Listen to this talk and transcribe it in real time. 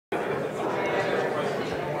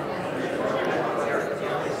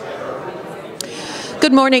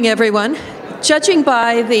Good morning, everyone. Judging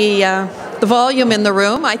by the volume in the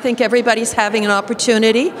room, I think everybody's having an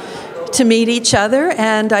opportunity to meet each other,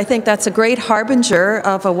 and I think that's a great harbinger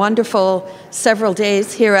of a wonderful several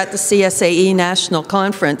days here at the CSAE National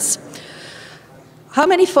Conference. How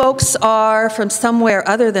many folks are from somewhere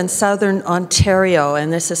other than Southern Ontario?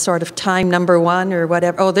 And this is sort of time number one or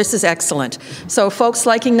whatever. Oh, this is excellent. So folks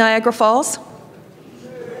liking Niagara Falls?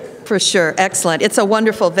 For sure. Excellent. It's a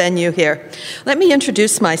wonderful venue here. Let me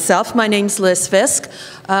introduce myself. My name's Liz Fisk.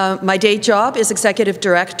 My day job is Executive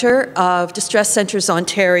Director of Distress Centres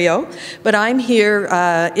Ontario, but I'm here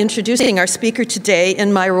introducing our speaker today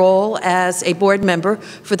in my role as a board member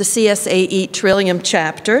for the CSAE Trillium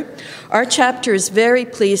chapter. Our chapter is very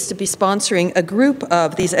pleased to be sponsoring a group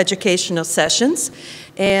of these educational sessions,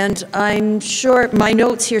 and I'm sure my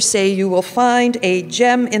notes here say you will find a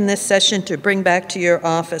gem in this session to bring back to your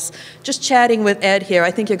office. Just chatting with Ed here,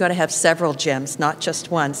 I think you're going to have several gems, not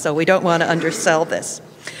just one, so we don't want to undersell this.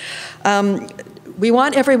 We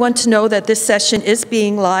want everyone to know that this session is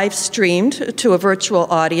being live streamed to a virtual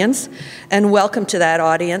audience, and welcome to that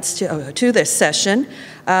audience to this session.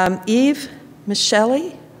 Eve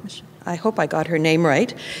Micheli, I hope I got her name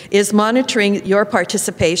right, is monitoring your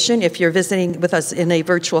participation if you're visiting with us in a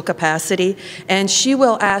virtual capacity, and she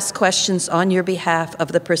will ask questions on your behalf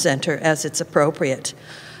of the presenter as it's appropriate.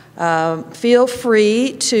 Feel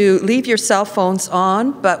free to leave your cell phones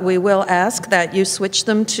on, but we will ask that you switch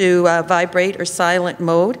them to vibrate or silent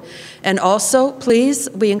mode. And also, please,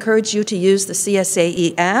 we encourage you to use the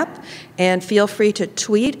CSAE app, and feel free to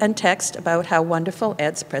tweet and text about how wonderful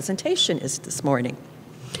Ed's presentation is this morning.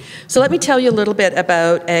 So let me tell you a little bit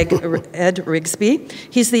about Ed Rigsby.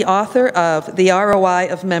 He's the author of The ROI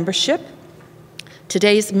of Membership,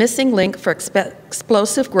 Today's Missing Link for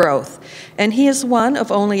Explosive Growth, and he is one of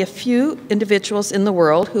only a few individuals in the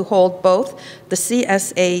world who hold both the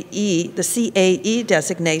CAE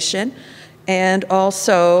designation, and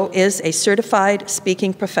also is a certified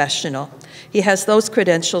speaking professional. He has those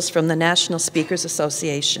credentials from the National Speakers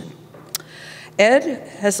Association. Ed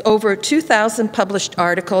has over 2,000 published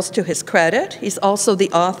articles to his credit. He's also the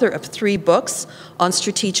author of 3 books on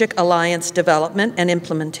strategic alliance development and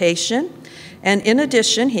implementation. And in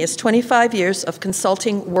addition, he has 25 years of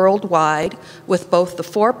consulting worldwide with both the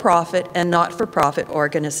for-profit and not-for-profit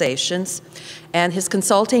organizations. And his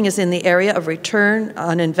consulting is in the area of return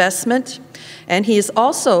on investment. And he is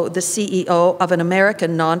also the CEO of an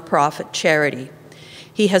American nonprofit charity.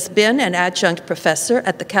 He has been an adjunct professor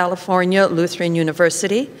at the California Lutheran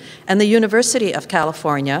University and the University of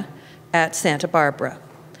California at Santa Barbara.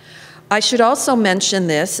 I should also mention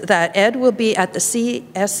this, that Ed will be at the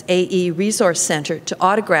CSAE Resource Center to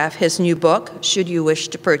autograph his new book, should you wish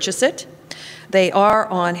to purchase it. They are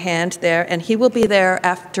on hand there, and he will be there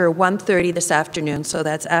after 1:30 this afternoon, so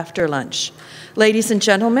that's after lunch. Ladies and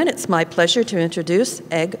gentlemen, it's my pleasure to introduce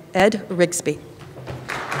Ed Rigsby.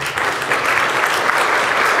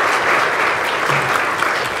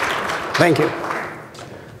 Thank you.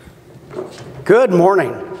 Good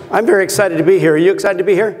morning. I'm very excited to be here. Are you excited to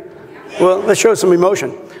be here? Well, let's show some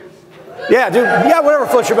emotion. Yeah, dude. Yeah, whatever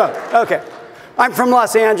floats your boat. Okay. I'm from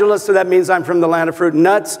Los Angeles, so that means I'm from the land of fruit and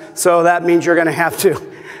nuts. So that means you're going to have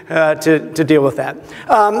to deal with that.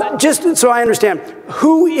 Just so I understand,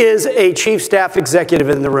 who is a chief staff executive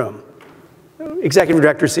in the room? Executive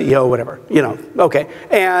director, CEO, whatever. You know. Okay.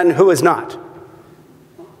 And who is not?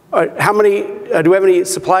 How many, do we have any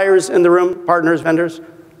suppliers in the room? Partners, vendors?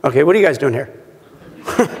 Okay, what are you guys doing here?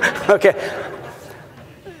 Okay.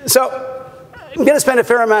 So I'm going to spend a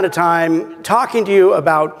fair amount of time talking to you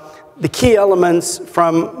about the key elements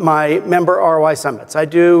from my member ROI summits. I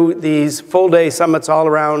do these full-day summits all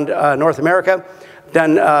around North America.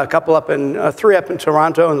 Done a couple up in, 3 up in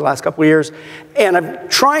Toronto in the last couple of years. And I'm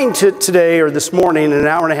trying to today, or this morning, in an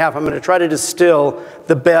hour and a half, I'm going to try to distill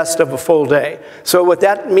the best of a full day. So what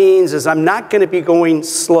that means is I'm not going to be going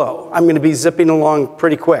slow. I'm going to be zipping along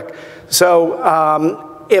pretty quick. So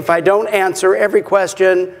if I don't answer every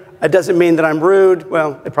question, it doesn't mean that I'm rude.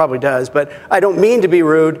 Well, it probably does, but I don't mean to be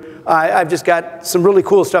rude. I've just got some really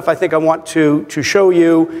cool stuff I think I want to show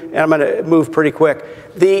you, and I'm going to move pretty quick.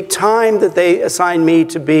 The time that they assign me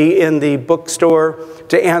to be in the bookstore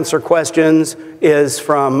to answer questions is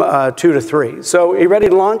from 2 to 3. So, are you ready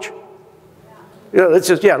to launch? Yeah,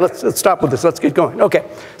 let's stop with this. Let's get going. Okay.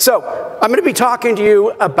 So, I'm going to be talking to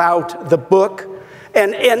you about the book,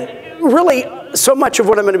 and really so much of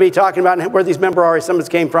what I'm going to be talking about and where these member ROI summits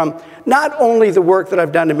came from, not only the work that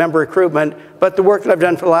I've done in member recruitment, but the work that I've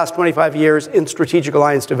done for the last 25 years in strategic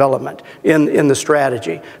alliance development, in the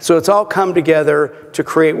strategy. So it's all come together to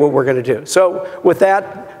create what we're going to do. So with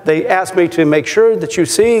that, they asked me to make sure that you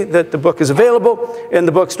see that the book is available in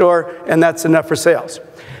the bookstore, and that's enough for sales.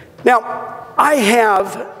 Now, I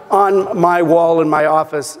have on my wall in my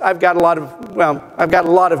office, I've got a lot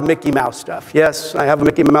of Mickey Mouse stuff. Yes, I have a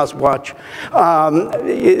Mickey Mouse watch.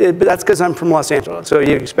 But that's because I'm from Los Angeles, so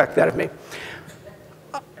you expect that of me.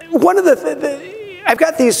 One of I've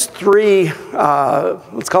got these three,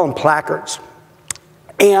 let's call them placards.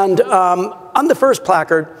 And on the first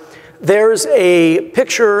placard, there's a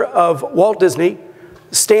picture of Walt Disney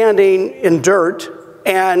standing in dirt,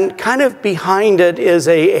 and kind of behind it is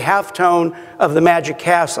a halftone of the Magic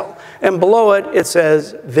Castle. And below it, it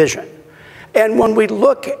says vision. And when we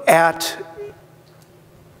look at,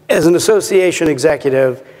 as an association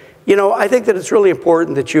executive, you know, I think that it's really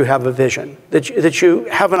important that you have a vision, that you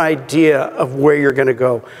have an idea of where you're going to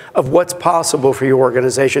go, of what's possible for your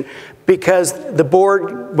organization. Because the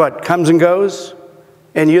board, comes and goes,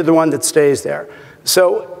 and you're the one that stays there.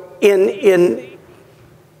 So in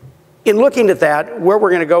looking at that, where we're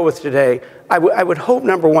going to go with today, I would hope,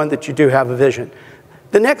 number one, that you do have a vision.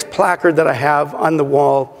 The next placard that I have on the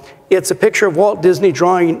wall, it's a picture of Walt Disney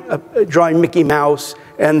drawing Mickey Mouse,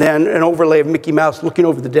 and then an overlay of Mickey Mouse looking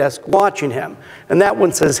over the desk, watching him. And that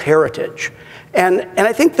one says heritage. And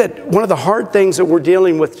I think that one of the hard things that we're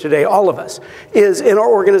dealing with today, all of us, is in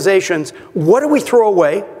our organizations, what do we throw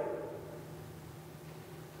away?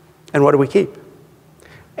 And what do we keep?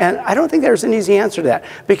 And I don't think there's an easy answer to that,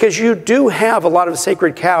 because you do have a lot of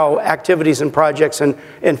sacred cow activities and projects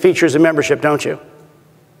and features and membership, don't you?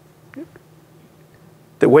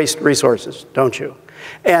 That waste resources, don't you?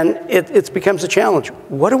 And it becomes a challenge.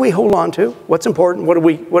 What do we hold on to? What's important? What do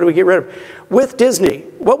we get rid of? With Disney,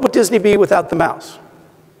 what would Disney be without the mouse?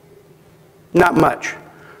 Not much.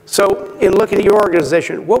 So in looking at your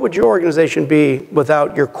organization, what would your organization be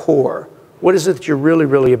without your core? What is it that you're really,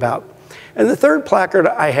 really about? And the third placard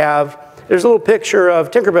I have, there's a little picture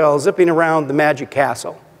of Tinkerbell zipping around the Magic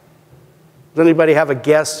Castle. Does anybody have a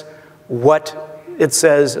guess what it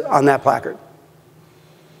says on that placard?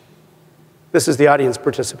 This is the audience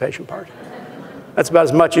participation part. That's about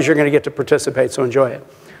as much as you're going to get to participate, so enjoy it.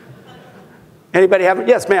 Anybody have it?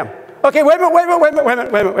 Yes, ma'am. Okay, wait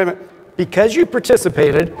a minute. Because you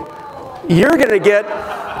participated, you're going to get...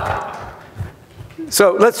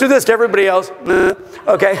 So let's do this to everybody else.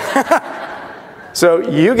 Okay. So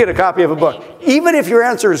you get a copy of a book. Even if your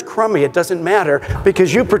answer is crummy, it doesn't matter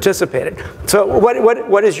because you participated. So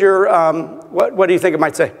what is your, what do you think it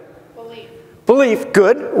might say? Belief. Belief,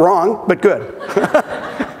 good, wrong, but good.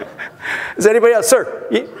 Is anybody else? Sir?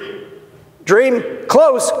 Dream,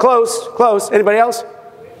 close. Anybody else?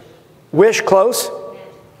 Wish, close.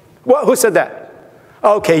 What, who said that?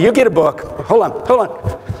 Okay, you get a book. Hold on.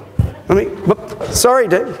 Sorry,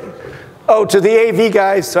 oh, to the AV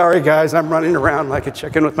guys, sorry guys, I'm running around like a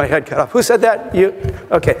chicken with my head cut off. Who said that? You?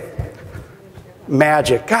 Okay.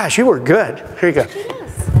 Magic. Gosh, you were good. Here you go.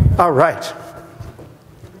 Yes. All right.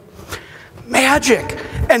 Magic.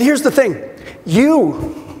 And here's the thing.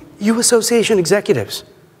 You association executives,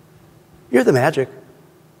 you're the magic,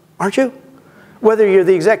 aren't you? Whether you're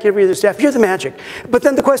the executive or the staff, you're the magic. But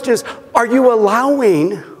then the question is, are you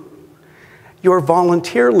allowing your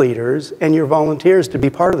volunteer leaders and your volunteers to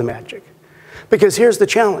be part of the magic? Because here's the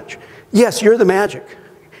challenge. Yes, you're the magic.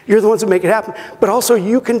 You're the ones that make it happen. But also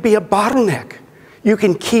you can be a bottleneck. You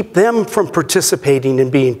can keep them from participating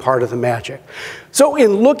and being part of the magic. So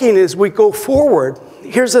in looking as we go forward,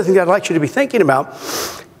 here's the thing that I'd like you to be thinking about,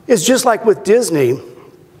 is just like with Disney,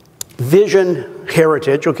 vision,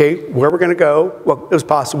 heritage, okay, where we're going to go, what was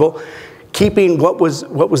possible, keeping what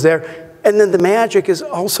was there. And then the magic is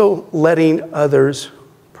also letting others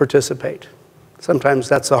participate. Sometimes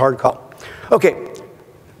that's the hard call. Okay.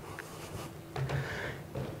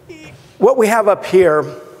 What we have up here,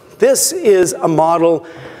 this is a model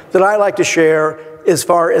that I like to share as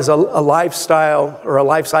far as a lifestyle or a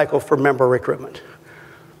life cycle for member recruitment.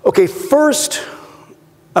 Okay, first,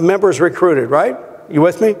 a member is recruited, right? You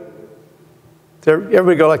with me?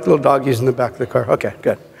 Everybody go like the little doggies in the back of the car. Okay,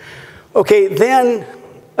 good. Okay, then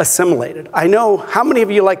assimilated. I know, how many of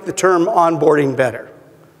you like the term onboarding better?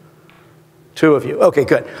 2 of you. Okay,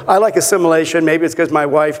 good. I like assimilation. Maybe it's because my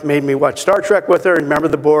wife made me watch Star Trek with her and remember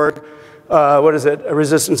the Borg. What is it?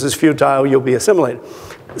 Resistance is futile, you'll be assimilated.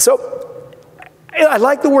 So I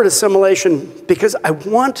like the word assimilation because I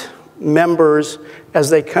want members, as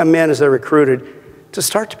they come in, as they're recruited, to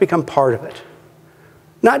start to become part of it.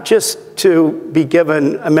 Not just to be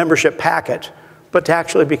given a membership packet, but to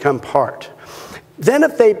actually become part. Then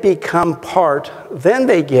if they become part, then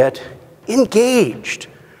they get engaged.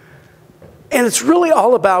 And it's really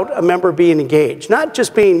all about a member being engaged, not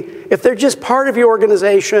just being, if they're just part of your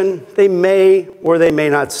organization, they may or they may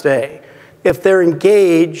not stay. If they're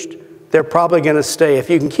engaged, they're probably going to stay. If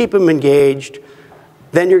you can keep them engaged,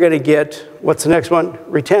 then you're going to get, what's the next one?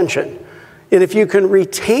 Retention. And if you can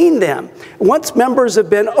retain them, once members have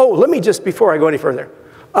been, oh, let me just, before I go any further,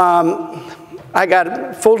 I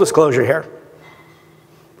got full disclosure here.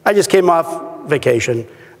 I just came off vacation,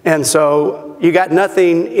 and so you got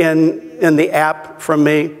nothing in the app from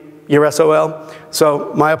me, your SOL,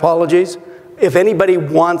 so my apologies. If anybody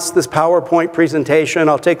wants this PowerPoint presentation,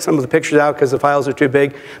 I'll take some of the pictures out because the files are too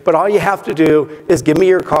big, but all you have to do is give me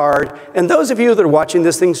your card, and those of you that are watching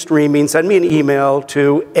this thing streaming, send me an email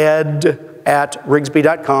to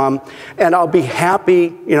ed@rigsby.com, and I'll be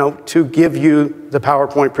happy, to give you the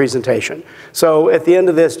PowerPoint presentation. So at the end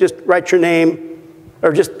of this, just write your name,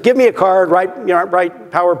 or just give me a card, write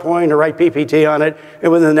PowerPoint or write PPT on it,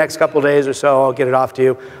 and within the next couple of days or so, I'll get it off to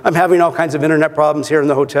you. I'm having all kinds of internet problems here in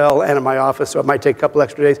the hotel and in my office, so it might take a couple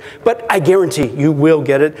extra days, but I guarantee you will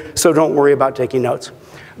get it, so don't worry about taking notes.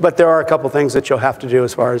 But there are a couple things that you'll have to do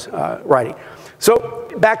as far as writing. So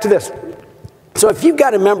back to this. So if you've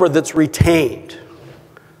got a member that's retained,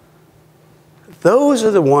 those are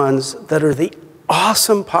the ones that are the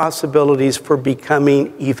awesome possibilities for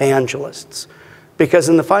becoming evangelists. Because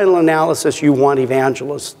in the final analysis, you want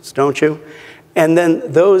evangelists, don't you? And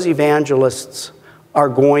then those evangelists are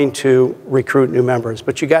going to recruit new members,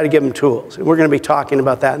 but you got to give them tools. And we're going to be talking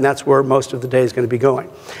about that, and that's where most of the day is going to be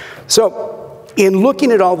going. So in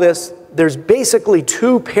looking at all this, there's basically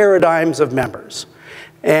two paradigms of members.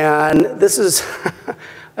 And this is,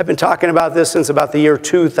 I've been talking about this since about the year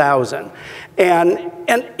 2000. And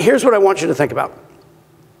here's what I want you to think about.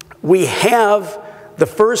 We have the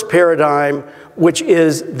first paradigm, which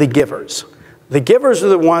is the givers. The givers are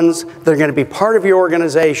the ones that are going to be part of your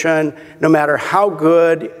organization, no matter how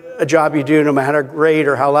good a job you do, no matter how great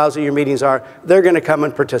or how lousy your meetings are, they're going to come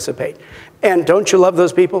and participate. And don't you love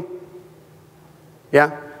those people?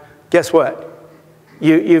 Yeah? Guess what?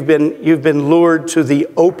 You've been lured to the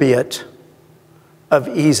opiate of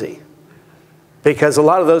easy, because a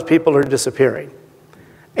lot of those people are disappearing.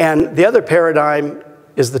 And the other paradigm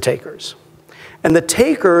is the takers. And the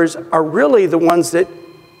takers are really the ones that,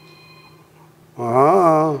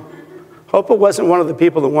 hope it wasn't one of the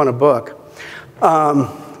people that won a book. I'll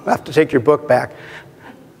have to take your book back.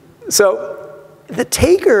 So the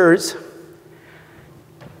takers,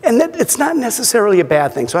 and that it's not necessarily a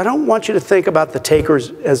bad thing. So I don't want you to think about the takers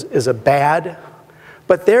as a bad,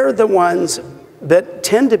 but they're the ones that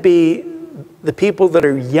tend to be the people that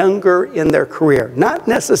are younger in their career. Not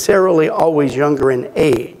necessarily always younger in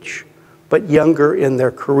age, but younger in their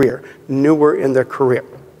career, newer in their career.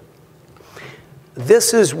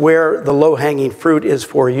 This is where the low-hanging fruit is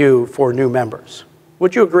for you, for new members.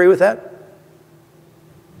 Would you agree with that?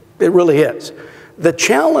 It really is. The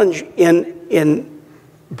challenge in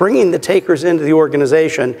bringing the takers into the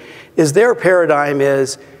organization is their paradigm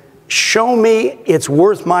is, show me it's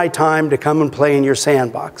worth my time to come and play in your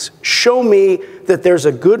sandbox. Show me that there's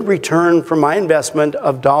a good return for my investment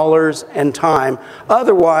of dollars and time.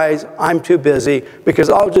 Otherwise, I'm too busy because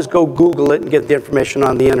I'll just go Google it and get the information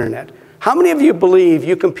on the internet. How many of you believe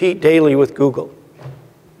you compete daily with Google?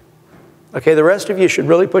 Okay, the rest of you should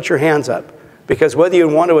really put your hands up, because whether you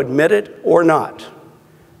want to admit it or not,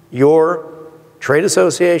 your trade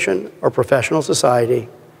association or professional society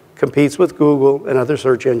competes with Google and other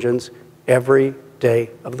search engines every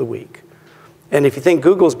day of the week. And if you think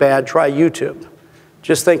Google's bad, try YouTube.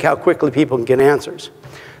 Just think how quickly people can get answers.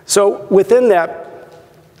 So within that,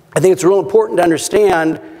 I think it's real important to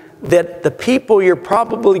understand that the people you're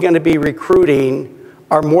probably going to be recruiting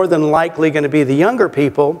are more than likely going to be the younger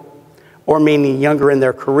people, or meaning younger in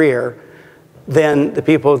their career, than the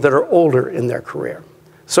people that are older in their career.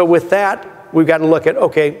 So with that, we've got to look at,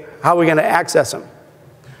 okay, how are we going to access them?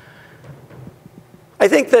 I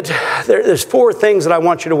think that there's four things that I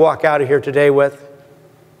want you to walk out of here today with.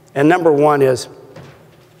 And number one is,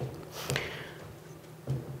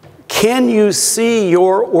 can you see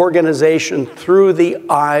your organization through the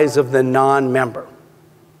eyes of the non-member?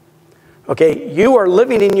 Okay, you are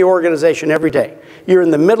living in your organization every day. You're in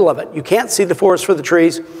the middle of it. You can't see the forest for the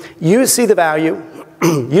trees. You see the value.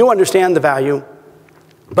 You understand the value.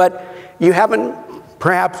 But you haven't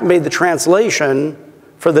perhaps made the translation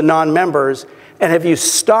for the non-members. And have you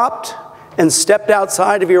stopped and stepped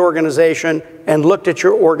outside of your organization and looked at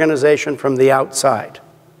your organization from the outside?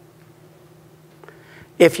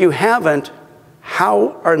 If you haven't,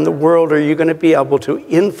 how in the world are you going to be able to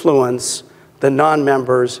influence the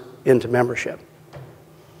non-members into membership?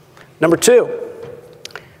 Number two,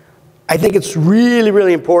 I think it's really,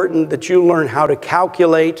 really important that you learn how to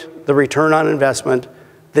calculate the return on investment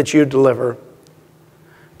that you deliver.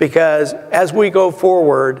 Because as we go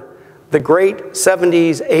forward, the great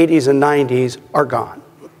 70s, 80s, and 90s are gone.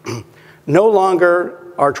 No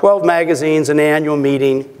longer are 12 magazines an annual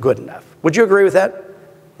meeting good enough. Would you agree with that?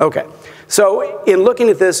 Okay. So in looking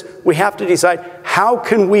at this, we have to decide, how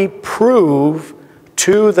can we prove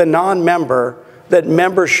to the non-member that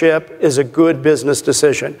membership is a good business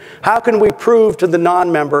decision? How can we prove to the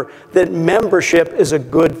non-member that membership is a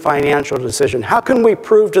good financial decision? How can we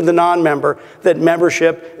prove to the non-member that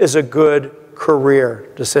membership is a good career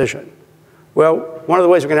decision? Well, one of the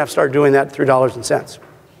ways we're going to have to start doing that through dollars and cents.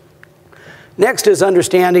 Next is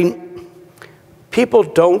understanding people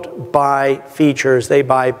don't buy features, they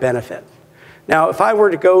buy benefit. Now, if I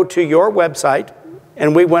were to go to your website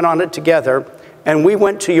and we went on it together and we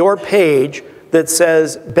went to your page that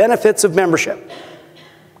says benefits of membership,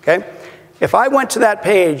 okay? If I went to that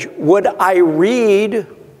page, would I read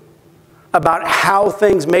about how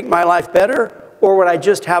things make my life better, or would I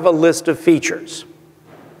just have a list of features?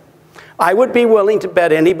 I would be willing to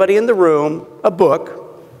bet anybody in the room a book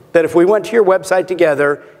that if we went to your website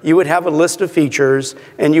together, you would have a list of features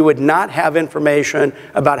and you would not have information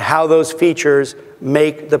about how those features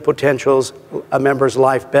make the potentials a member's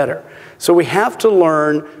life better. So we have to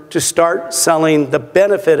learn to start selling the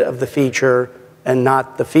benefit of the feature and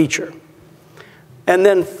not the feature. And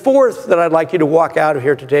then fourth that I'd like you to walk out of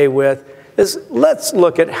here today with is, let's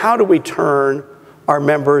look at how do we turn our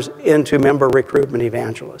members into member recruitment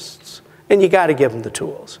evangelists. And you got to give them the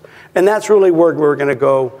tools. And that's really where we're going to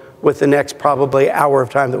go with the next probably hour of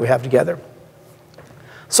time that we have together.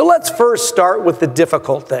 So let's first start with the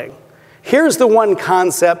difficult thing. Here's the one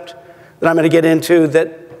concept that I'm going to get into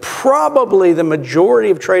that probably the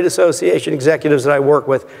majority of trade association executives that I work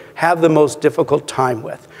with have the most difficult time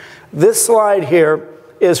with. This slide here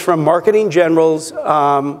is from Marketing General's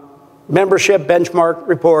membership benchmark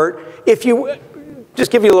report. If you,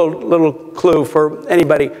 just give you a little clue for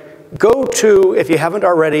anybody, go to, if you haven't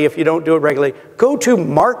already, if you don't do it regularly, go to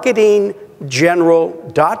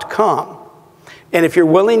marketinggeneral.com. And if you're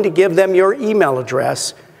willing to give them your email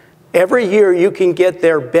address, every year you can get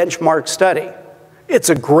their benchmark study. It's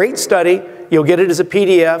a great study. You'll get it as a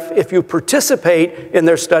PDF. If you participate in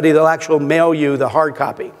their study, they'll actually mail you the hard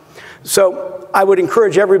copy. So I would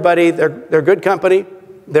encourage everybody, they're a good company.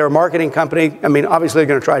 They're a marketing company. I mean, obviously they're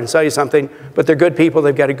going to try to sell you something, but they're good people.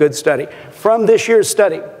 They've got a good study. From this year's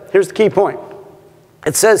study, here's the key point.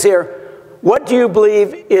 It says here, what do you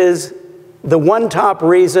believe is the one top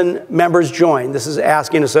reason members join? This is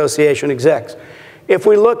asking association execs. If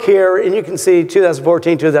we look here, and you can see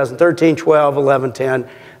 2014, 2013, 12, 11, 10.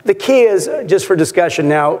 The key is, just for discussion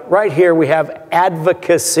now, right here we have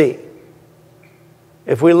advocacy.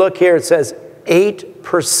 If we look here, it says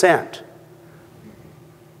 8%.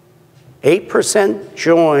 8%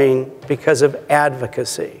 join because of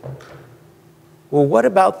advocacy. Well, what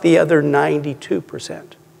about the other 92%?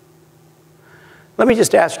 Let me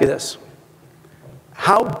just ask you this.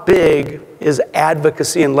 How big is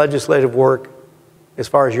advocacy and legislative work as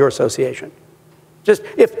far as your association? Just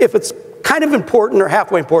if it's kind of important or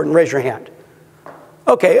halfway important, raise your hand.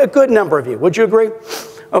 Okay, a good number of you. Would you agree?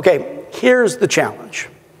 Okay, here's the challenge.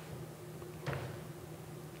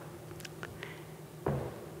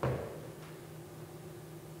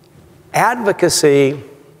 Advocacy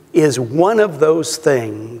is one of those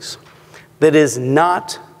things that is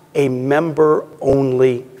not a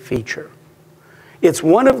member-only feature. It's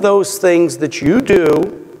one of those things that you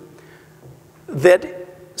do that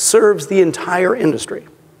serves the entire industry.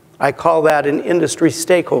 I call that an industry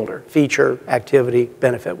stakeholder, feature, activity,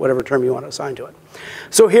 benefit, whatever term you want to assign to it.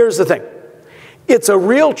 So here's the thing. It's a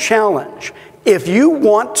real challenge. If you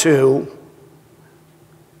want to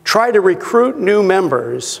try to recruit new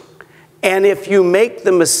members, and if you make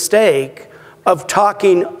the mistake of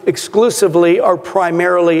talking exclusively or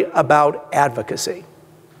primarily about advocacy.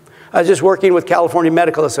 I was just working with California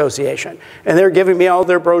Medical Association, and they're giving me all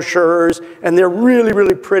their brochures, and they're really,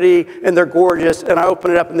 really pretty, and they're gorgeous, and I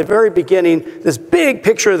open it up in the very beginning, this big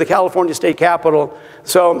picture of the California State Capitol.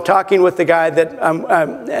 So I'm talking with the guy that,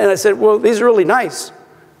 and I said, well, these are really nice,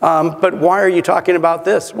 but why are you talking about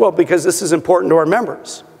this? Well, because this is important to our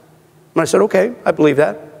members. And I said, okay, I believe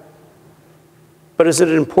that. But is it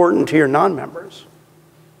important to your non-members?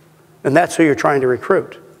 And that's who you're trying to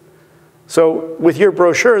recruit. So with your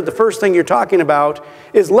brochure, the first thing you're talking about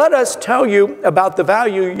is let us tell you about the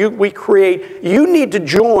value we create. You need to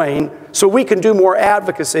join so we can do more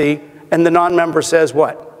advocacy. And the non-member says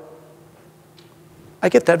what? I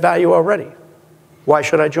get that value already. Why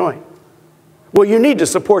should I join? Well, you need to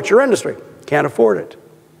support your industry. Can't afford it.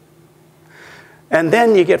 And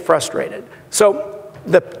then you get frustrated. So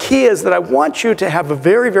the key is that I want you to have a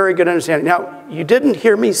very, very good understanding. Now, you didn't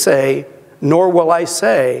hear me say, nor will I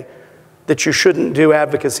say, that you shouldn't do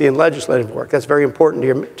advocacy and legislative work. That's very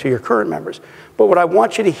important to your current members. But what I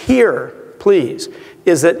want you to hear, please,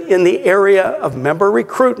 is that in the area of member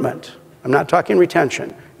recruitment, I'm not talking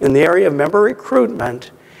retention, in the area of member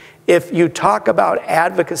recruitment, if you talk about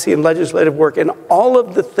advocacy and legislative work and all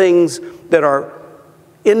of the things that are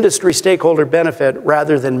industry stakeholder benefit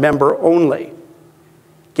rather than member only,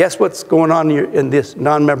 guess what's going on in this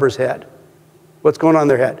non-member's head? What's going on in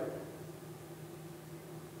their head?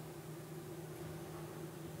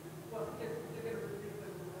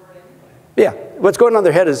 Yeah, what's going on in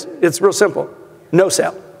their head is, it's real simple. No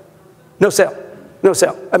sale. No sale. No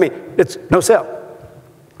sale. I mean, it's no sale.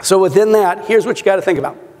 So within that, here's what you got to think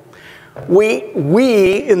about. We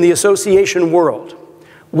in the association world,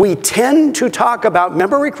 we tend to talk about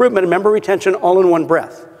member recruitment and member retention all in one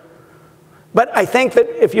breath. But I think that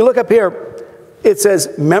if you look up here, it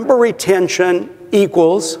says member retention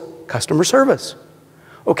equals customer service.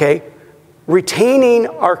 Okay, retaining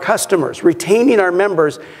our customers, retaining our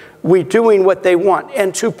members, we're doing what they want.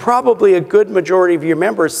 And to probably a good majority of your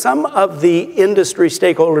members, some of the industry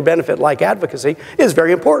stakeholder benefit, like advocacy, is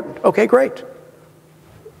very important. Okay, great.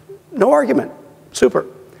 No argument. Super.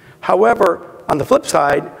 However, on the flip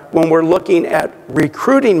side, when we're looking at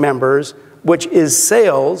recruiting members, which is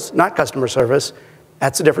sales, not customer service,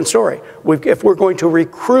 that's a different story. If we're going to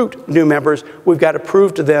recruit new members, we've got to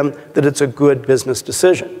prove to them that it's a good business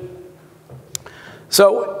decision.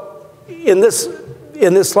 So in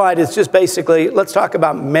this slide, it's just basically, let's talk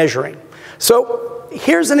about measuring. So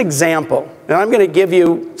here's an example, and I'm going to give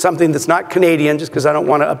you something that's not Canadian, just because I don't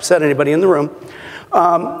want to upset anybody in the room.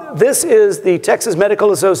 This is the Texas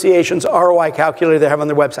Medical Association's ROI calculator they have on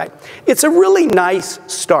their website. It's a really nice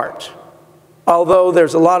start, although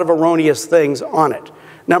there's a lot of erroneous things on it.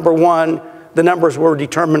 Number one, the numbers were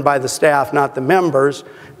determined by the staff, not the members.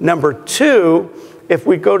 Number two, if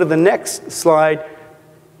we go to the next slide,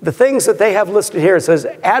 the things that they have listed here, it says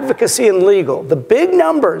advocacy and legal, the big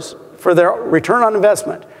numbers for their return on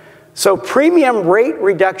investment. So premium rate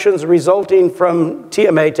reductions resulting from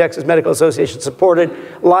TMA, Texas Medical Association supported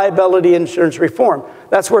liability insurance reform.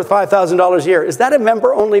 That's worth $5,000 a year. Is that a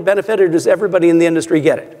member only benefit, or does everybody in the industry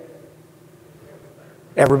get it?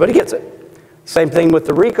 Everybody gets it. Same thing with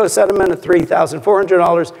the RICO settlement at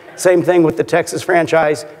 $3,400. Same thing with the Texas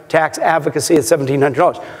franchise tax advocacy at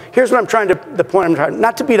 $1,700. Here's what I'm trying to, the point I'm trying,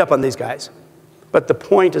 not to beat up on these guys, but the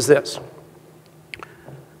point is this.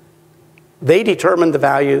 They determined the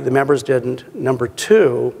value, the members didn't. Number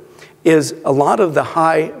two is a lot of the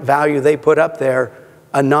high value they put up there,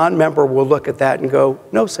 a non-member will look at that and go,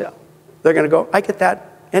 no sale. They're going to go, I get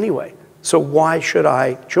that anyway, so why should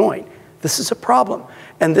I join? This is a problem,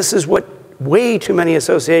 and this is what way too many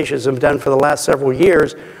associations have done for the last several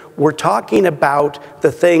years. We're talking about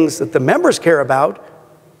the things that the members care about,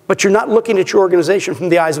 but you're not looking at your organization from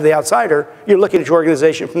the eyes of the outsider, you're looking at your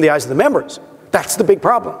organization from the eyes of the members. That's the big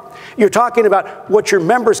problem. You're talking about what your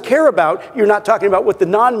members care about, you're not talking about what the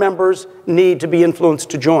non-members need to be influenced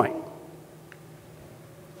to join.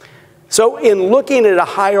 So in looking at a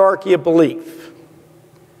hierarchy of belief,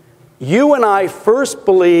 you and I first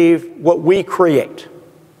believe what we create.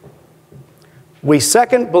 We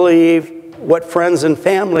second believe what friends and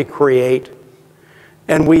family create,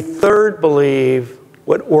 and we third believe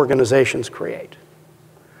what organizations create.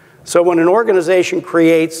 So when an organization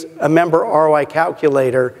creates a member ROI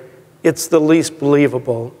calculator, it's the least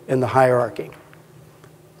believable in the hierarchy.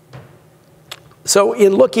 So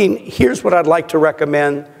in looking, here's what I'd like to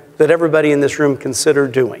recommend that everybody in this room consider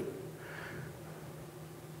doing.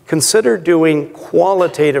 Consider doing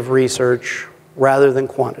qualitative research rather than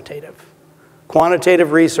quantitative.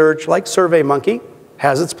 Quantitative research, like SurveyMonkey,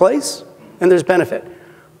 has its place, and there's benefit.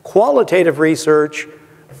 Qualitative research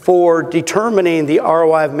for determining the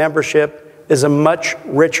ROI of membership is a much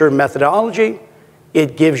richer methodology.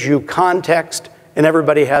 It gives you context, and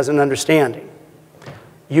everybody has an understanding.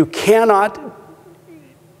 You cannot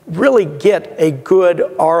really get a good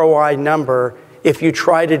ROI number if you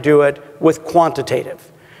try to do it with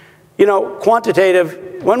quantitative. You know,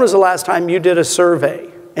 quantitative, when was the last time you did a survey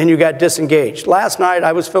and you got disengaged? Last night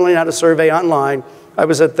I was filling out a survey online. I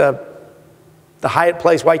was at the the Hyatt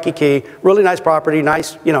Place, Waikiki, really nice property,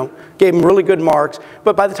 nice, you know, gave them really good marks.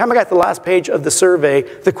 But by the time I got to the last page of the survey,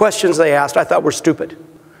 the questions they asked I thought were stupid.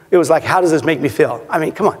 It was like, how does this make me feel? I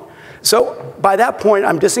mean, come on. So by that point,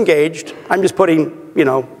 I'm disengaged. I'm just putting, you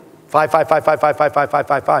know, 5, 5, 5, 5, 5, 5, 5, 5,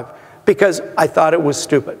 5, 5, because I thought it was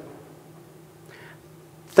stupid.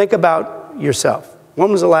 Think about yourself.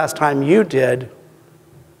 When was the last time you did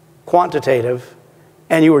quantitative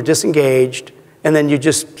and you were disengaged and then you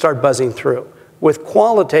just start buzzing through? With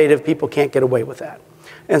qualitative, people can't get away with that.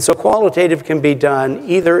 And so qualitative can be done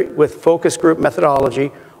either with focus group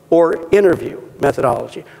methodology or interview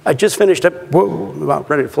methodology. I just finished I'm about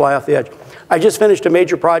ready to fly off the edge. I just finished a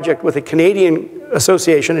major project with a Canadian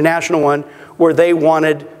association, a national one, where they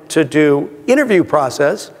wanted to do interview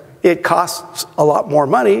process. It costs a lot more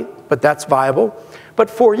money, but that's viable. But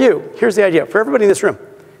for you, here's the idea. For everybody in this room,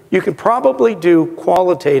 you can probably do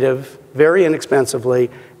qualitative very inexpensively,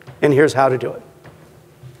 and here's how to do it.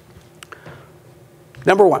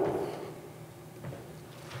 Number one,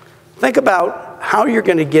 think about how you're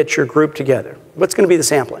going to get your group together. What's going to be the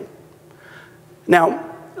sampling? Now,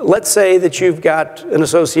 let's say that you've got an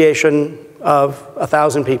association of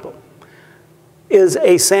 1,000 people. Is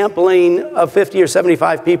a sampling of 50 or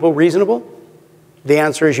 75 people reasonable? The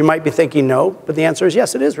answer is, you might be thinking no, but the answer is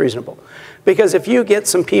yes, it is reasonable. Because if you get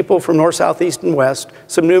some people from north, south, east, and west,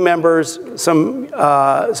 some new members, some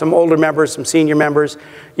older members, some senior members,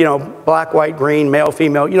 you know, black, white, green, male,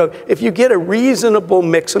 female, you know, if you get a reasonable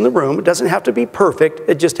mix in the room, it doesn't have to be perfect,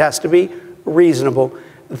 it just has to be reasonable,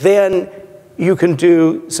 then you can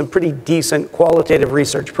do some pretty decent qualitative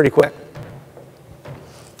research pretty quick.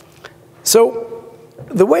 So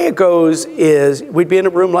the way it goes is we'd be in a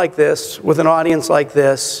room like this with an audience like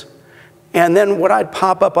this, and then what I'd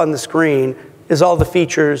pop up on the screen is all the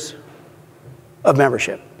features of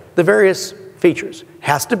membership. The various features.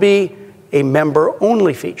 Has to be a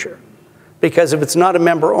member-only feature, because if it's not a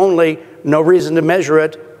member-only, no reason to measure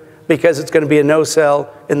it, because it's going to be a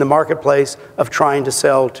no-sell in the marketplace of trying to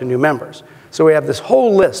sell to new members. So we have this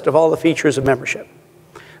whole list of all the features of membership.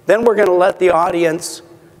 Then we're going to let the audience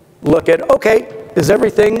look at, okay, is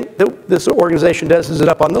everything that this organization does, is it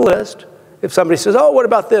up on the list? If somebody says, oh, what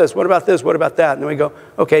about this? What about this? What about that? And then we go,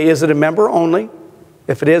 okay, is it a member only?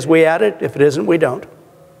 If it is, we add it. If it isn't, we don't.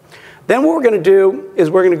 Then what we're going to do is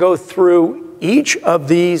we're going to go through each of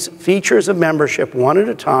these features of membership one at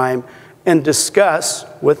a time and discuss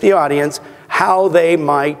with the audience how they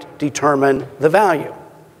might determine the value.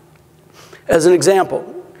 As an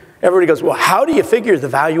example, everybody goes, well, how do you figure the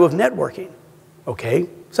value of networking? Okay,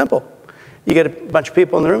 simple. You get a bunch of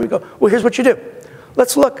people in the room, you go, well, here's what you do.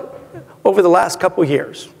 Let's look over the last couple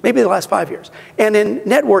years, maybe the last 5 years. And in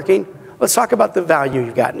networking, let's talk about the value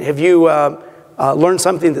you've gotten. Have you learned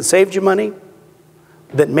something that saved you money,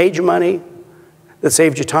 that made you money, that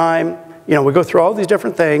saved you time? You know, we go through all these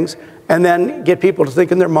different things and then get people to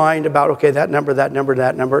think in their mind about, okay, that number, that number,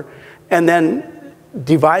 that number, and then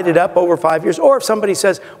divide it up over 5 years. Or if somebody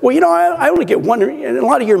says, well, you know, I only get one, and a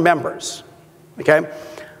lot of your members, okay?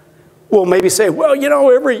 We'll maybe say, well, you know,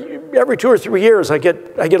 every 2 or 3 years I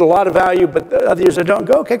get a lot of value, but the other years I don't.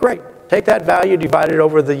 Go, okay, great. Take that value, divide it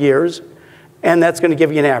over the years, and that's going to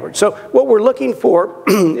give you an average. So what we're looking for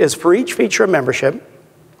is for each feature of membership,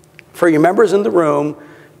 for your members in the room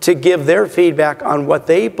to give their feedback on what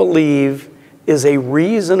they believe is a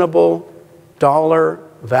reasonable dollar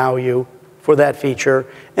value for that feature,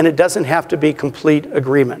 and it doesn't have to be complete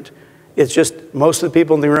agreement. It's just most of the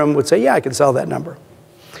people in the room would say, yeah, I can sell that number.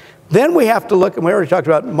 Then we have to look, and we already talked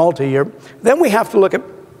about multi-year, then we have to look at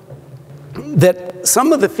that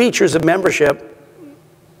some of the features of membership,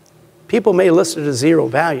 people may list it as zero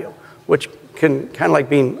value, which can kind of like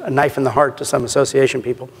being a knife in the heart to some association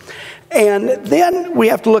people. And then we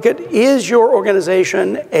have to look at, is your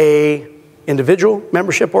organization a individual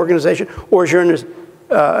membership organization, or is yours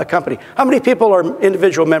a company? How many people are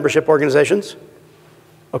individual membership organizations?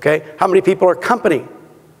 Okay, how many people are company?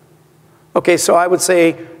 Okay, so I would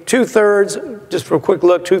say 2/3, just for a quick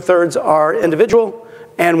look, 2/3 are individual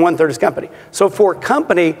and 1/3 is company. So for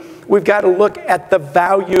company, we've got to look at the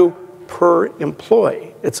value per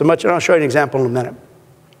employee. It's a much, and I'll show you an example in a minute.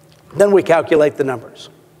 Then we calculate the numbers.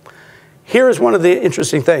 Here's one of the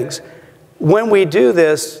interesting things. When we do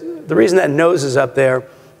this, the reason that nose is up there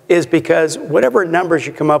is because whatever numbers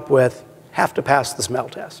you come up with have to pass the smell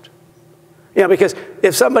test. You know, because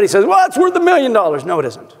if somebody says, well, it's worth $1 million, no, it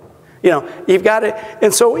isn't. You know, you've got it.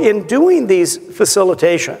 And so in doing these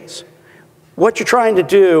facilitations, what you're trying to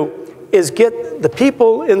do is get the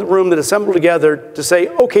people in the room that assemble together to say,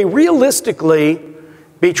 okay, realistically,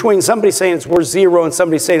 between somebody saying it's worth zero and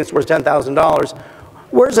somebody saying it's worth $10,000,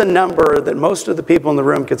 where's a number that most of the people in the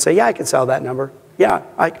room could say, yeah, I could sell that number. Yeah,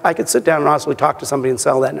 I could sit down and honestly talk to somebody and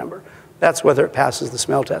sell that number. That's whether it passes the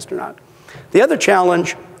smell test or not. The other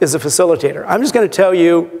challenge is a facilitator. I'm just going to tell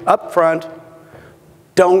you up front,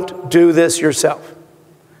 don't do this yourself.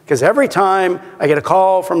 Because every time I get a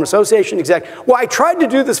call from an association exec, well, I tried to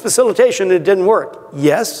do this facilitation and it didn't work.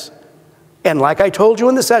 Yes, and like I told you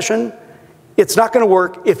in the session, it's not going to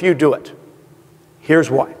work if you do it.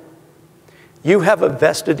 Here's why. You have a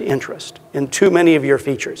vested interest in too many of your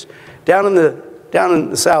features. Down in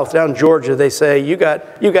the South, down in Georgia, they say you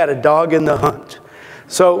got a dog in the hunt.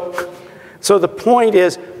 So the point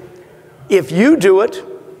is, if you do it,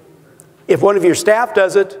 if one of your staff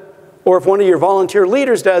does it, or if one of your volunteer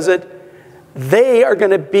leaders does it, they are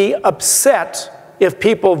going to be upset if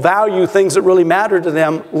people value things that really matter to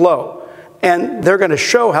them low. And they're going to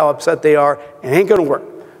show how upset they are, and it ain't going to work.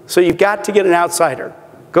 So you've got to get an outsider.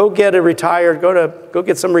 Go get go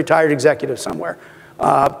get some retired executive somewhere.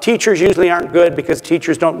 Teachers usually aren't good because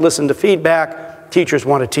teachers don't listen to feedback. Teachers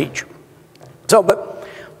want to teach. So,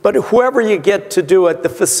 but whoever you get to do it, the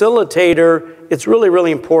facilitator, it's really,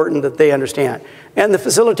 really important that they understand. And the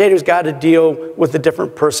facilitator's got to deal with the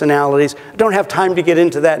different personalities. I don't have time to get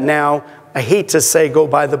into that now. I hate to say go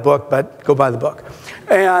buy the book, but go buy the book.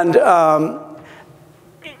 And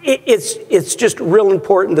it's just real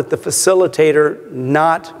important that the facilitator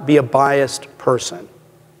not be a biased person.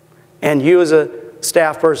 And you as a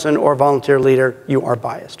staff person or volunteer leader, you are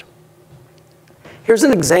biased. Here's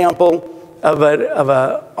an example of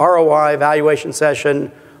a ROI evaluation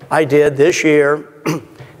session I did this year.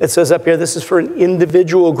 It says up here, this is for an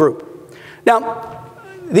individual group. Now,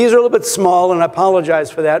 these are a little bit small, and I apologize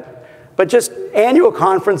for that, but just annual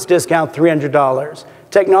conference discount, $300.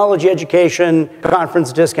 Technology education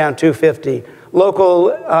conference discount, $250. Local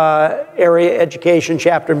area education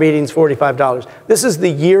chapter meetings, $45. This is the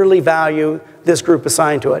yearly value this group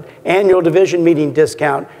assigned to it. Annual division meeting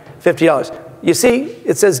discount, $50. You see,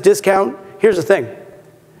 it says discount. Here's the thing.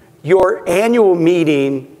 Your annual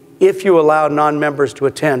meeting, if you allow non-members to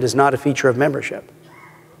attend, is not a feature of membership.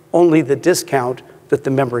 Only the discount that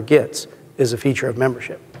the member gets is a feature of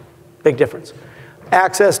membership. Big difference.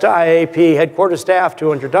 Access to IAP headquarters staff,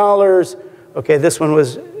 $200. Okay, this one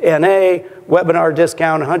was NA. Webinar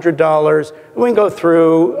discount, $100. We can go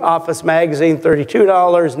through Office Magazine,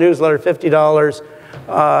 $32. Newsletter, $50.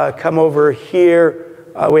 Come over here.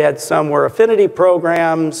 We had some where affinity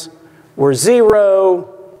programs were $0.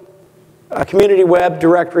 Community web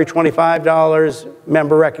directory, $25.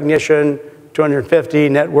 Member recognition, $250.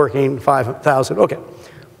 Networking, $5,000. Okay,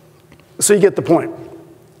 so you get the point.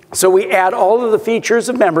 So we add all of the features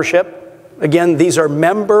of membership. Again, these are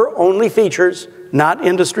member-only features, not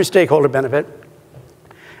industry stakeholder benefit.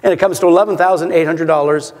 And it comes to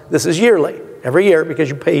 $11,800. This is yearly, every year, because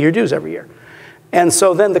you pay your dues every year. And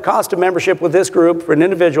so then the cost of membership with this group for an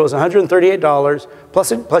individual is $138,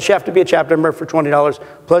 plus you have to be a chapter member for $20,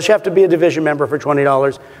 plus you have to be a division member for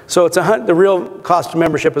 $20. So it's the real cost of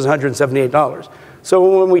membership is $178.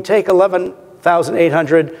 So when we take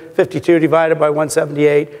 $11,852 divided by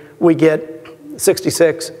 178, we get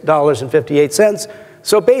 $66.58.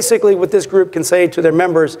 So basically what this group can say to their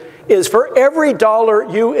members is for every dollar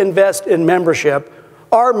you invest in membership,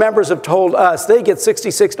 our members have told us they get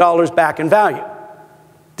 $66 back in value.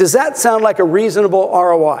 Does that sound like a reasonable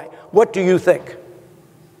ROI? What do you think?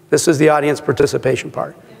 This is the audience participation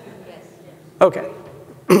part. Okay.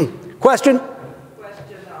 Question?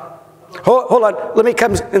 Hold on, let me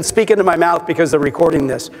come and speak into my mouth because they're recording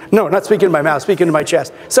this. No, not speaking into my mouth, speaking into my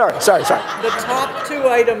chest. Sorry. The top two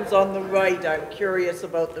items on the right, I'm curious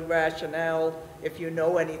about the rationale, if you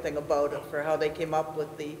know anything about it, for how they came up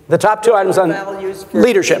with the top two items on values for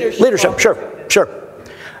leadership, sure.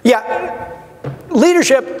 Yeah,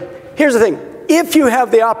 leadership, here's the thing. If you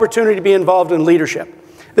have the opportunity to be involved in leadership,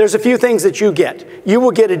 there's a few things that you get. You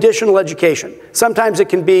will get additional education. Sometimes it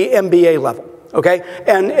can be MBA level. Okay,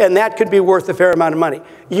 and that could be worth a fair amount of money.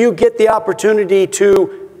 You get the opportunity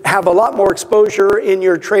to have a lot more exposure in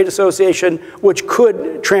your trade association, which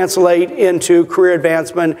could translate into career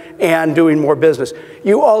advancement and doing more business.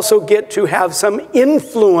 You also get to have some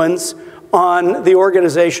influence on the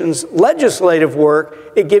organization's legislative work.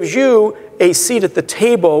 It gives you a seat at the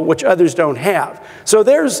table, which others don't have. So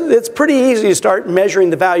it's pretty easy to start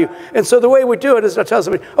measuring the value. And so the way we do it is I tell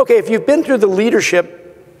somebody, okay, if you've been through the leadership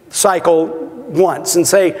cycle once and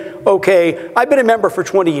say, okay, I've been a member for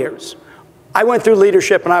 20 years. I went through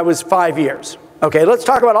leadership and I was 5 years. Okay, let's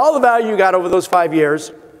talk about all the value you got over those 5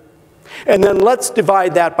 years. And then let's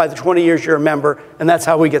divide that by the 20 years you're a member, and that's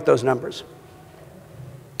how we get those numbers.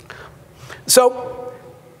 So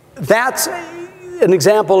that's an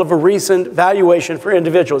example of a recent valuation for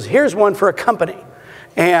individuals. Here's one for a company.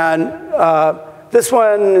 And this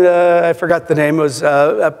one, I forgot the name, was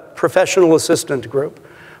a professional assistant group.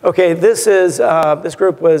 Okay, this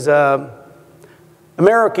group was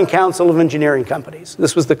American Council of Engineering Companies.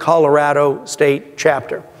 This was the Colorado State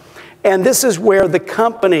chapter. And this is where the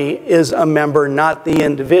company is a member, not the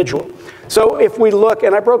individual. So if we look,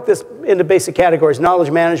 and I broke this into basic categories: knowledge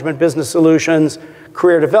management, business solutions,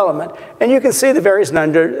 career development. And you can see the various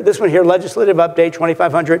under this one here, legislative update,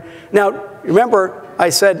 2,500. Now, remember, I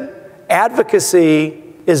said advocacy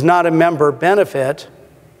is not a member benefit,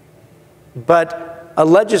 but a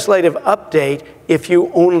legislative update, if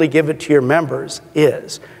you only give it to your members,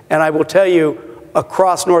 is. And I will tell you,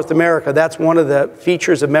 across North America, that's one of the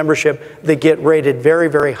features of membership that get rated very,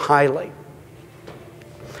 very highly.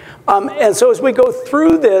 And so as we go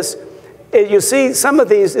through this, you see some of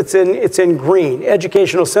these, it's in green,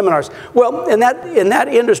 educational seminars. Well, in that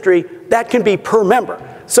industry, that can be per member.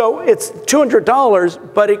 So it's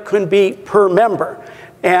 $200, but it can be per member,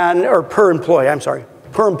 or per employee, I'm sorry,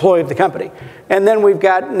 per employee of the company. And then we've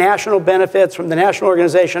got national benefits from the national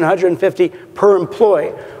organization, 150 per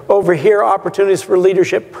employee. Over here, opportunities for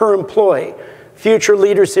leadership per employee. Future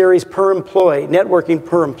Leader Series per employee. Networking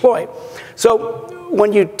per employee. So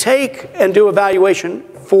when you take and do evaluation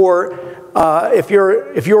for if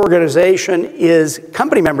your organization is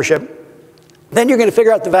company membership, then you're going to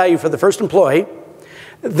figure out the value for the first employee.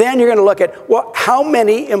 Then you're going to look at, well, how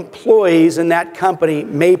many employees in that company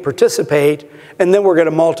may participate, and then we're going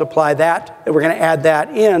to multiply that, and we're going to add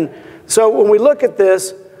that in. So when we look at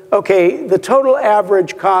this, okay, the total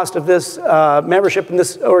average cost of this membership in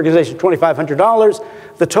this organization is $2,500.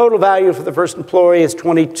 The total value for the first employee is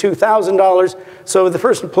 $22,000. So the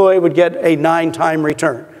first employee would get a 9-time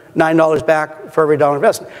return, $9 back for every dollar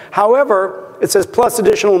invested. However, it says plus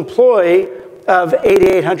additional employee of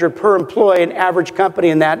 $8,800 per employee. An average company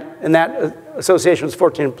in that association was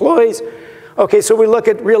 14 employees. Okay, so we look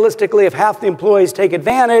at realistically, if half the employees take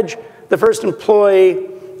advantage, the first employee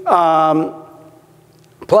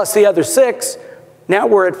plus the other 6, now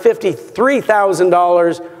we're at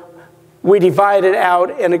 $53,000. We divide it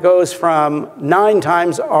out, and it goes from 9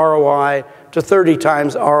 times ROI to 30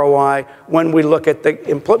 times ROI when we look at the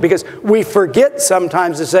employee, because we forget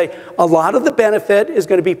sometimes to say a lot of the benefit is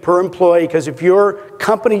going to be per employee, because if your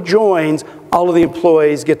company joins, all of the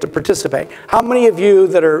employees get to participate. How many of you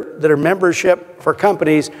that are membership for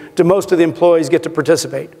companies, do most of the employees get to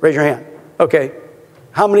participate? Raise your hand. Okay.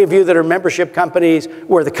 How many of you that are membership companies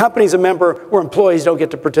where the company's a member where employees don't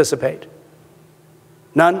get to participate?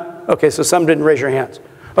 None? Okay, so some didn't raise your hands.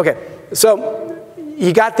 Okay, so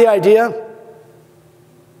you got the idea?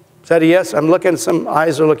 Is that a yes? I'm looking, some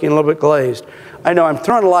eyes are looking a little bit glazed. I know I'm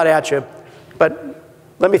throwing a lot at you, but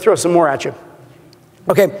let me throw some more at you.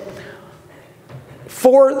 Okay,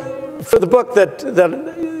 for the book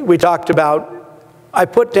that we talked about, I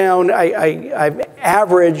put down, I've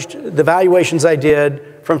averaged the valuations I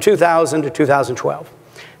did from 2000 to 2012.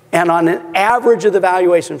 And on an average of the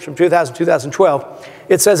valuations from 2000 to 2012,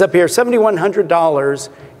 it says up here, $7,100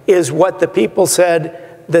 is what the people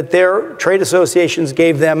said that their trade associations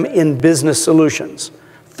gave them in business solutions.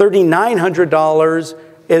 $3,900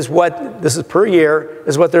 is what, this is per year,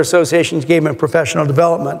 is what their associations gave them in professional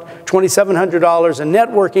development. $2,700 in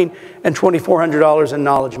networking and $2,400 in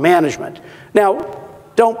knowledge management. Now,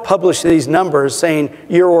 don't publish these numbers saying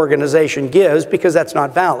your organization gives, because that's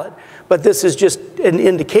not valid. But this is just an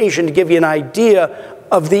indication to give you an idea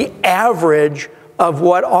of the average of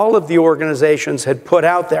what all of the organizations had put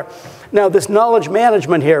out there. Now, this knowledge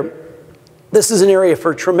management here, this is an area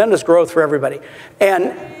for tremendous growth for everybody.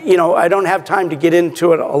 And, you know, I don't have time to get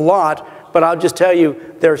into it a lot, but I'll just tell you,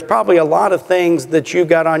 there's probably a lot of things that you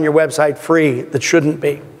got on your website free that shouldn't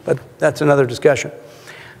be, but that's another discussion.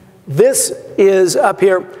 This is up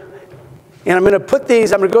here, and I'm going to put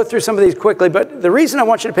these, I'm going to go through some of these quickly, but the reason I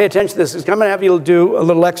want you to pay attention to this is I'm going to have you do a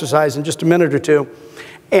little exercise in just a minute or two,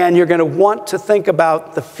 and you're going to want to think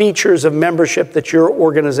about the features of membership that your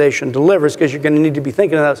organization delivers, because you're going to need to be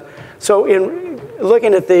thinking of those. So in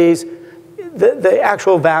looking at these, the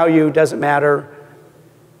actual value doesn't matter.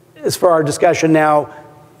 As for our discussion now,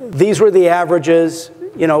 these were the averages.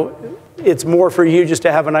 You know, it's more for you just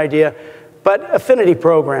to have an idea. But affinity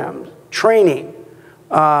programs, training,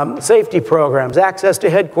 safety programs, access to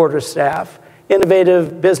headquarters staff,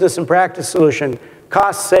 innovative business and practice solution,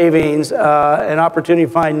 cost savings, an opportunity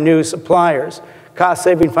to find new suppliers, cost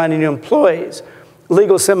saving finding new employees,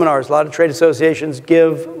 legal seminars. A lot of trade associations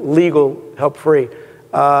give legal help free.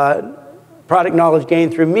 Product knowledge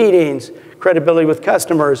gained through meetings, credibility with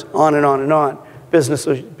customers, on and on and on.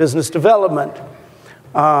 Business development.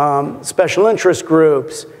 special interest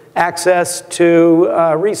groups, access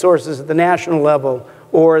to resources at the national level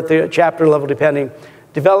or at the chapter level, depending,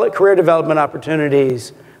 career development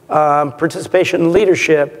opportunities, participation in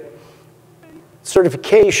leadership,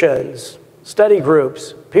 certifications, study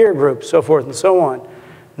groups, peer groups, so forth and so on,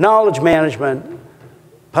 knowledge management,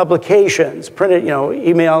 publications, printed,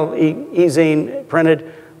 email, e-zine,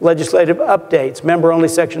 printed legislative updates, member-only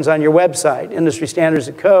sections on your website, industry standards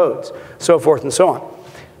and codes, so forth and so on.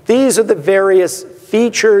 These are the various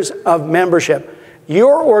features of membership.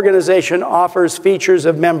 Your organization offers features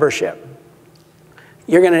of membership.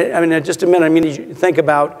 You're going to, in just a minute, I'm going to think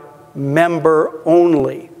about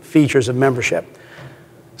member-only features of membership.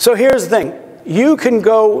 So here's the thing. You can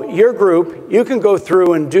go, your group, you can go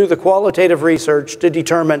through and do the qualitative research to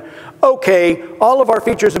determine, okay, all of our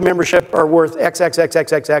features of membership are worth X, X, X,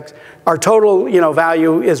 X, X, X. Our total,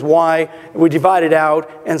 value is Y. We divide it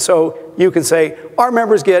out, and so you can say, our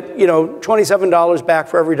members get, $27 back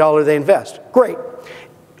for every dollar they invest. Great.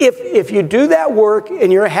 If you do that work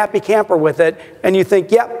and you're a happy camper with it, and you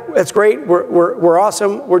think, yep, that's great, we're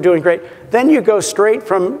awesome, we're doing great, then you go straight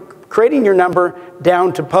from creating your number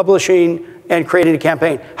down to publishing and creating a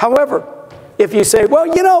campaign. However, if you say, well,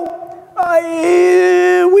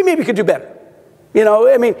 we maybe could do better.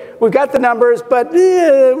 We've got the numbers, but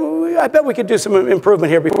I bet we could do some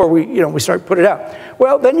improvement here before we start put it out.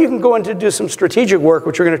 Well, then you can go in to do some strategic work,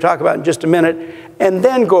 which we're going to talk about in just a minute, and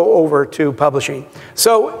then go over to publishing.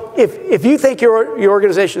 So if you think your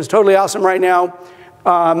organization is totally awesome right now,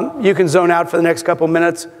 you can zone out for the next couple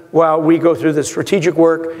minutes while we go through the strategic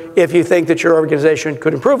work. If you think that your organization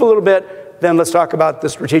could improve a little bit, then let's talk about the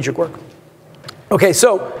strategic work. Okay,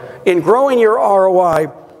 so in growing your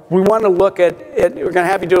ROI, we want to look at it. We're going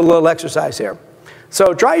to have you do a little exercise here.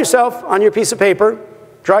 So draw yourself on your piece of paper,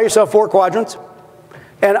 draw yourself 4 quadrants.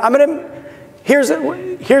 And here's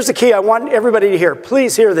the key I want everybody to hear.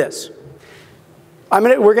 Please hear this.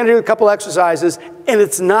 We're going to do a couple exercises, and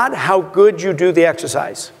it's not how good you do the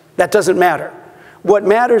exercise. That doesn't matter. What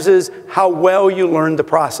matters is how well you learn the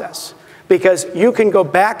process. Because you can go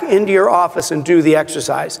back into your office and do the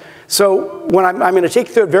exercise. So when I'm going to take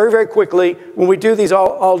you through it very, very quickly. When we do these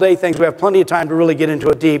all-day things, we have plenty of time to really get into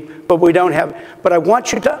it deep, but we don't have. But I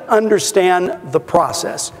want you to understand the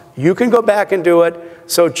process. You can go back and do it,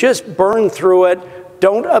 so just burn through it.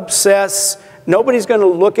 Don't obsess. Nobody's going to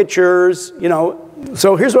look at yours,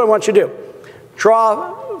 So here's what I want you to do.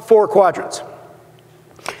 Draw 4 quadrants.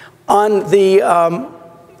 On the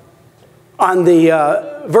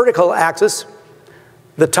vertical axis,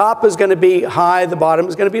 the top is going to be high, the bottom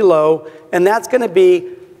is going to be low, and that's going to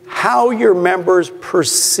be how your members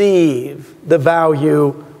perceive the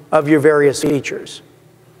value of your various features.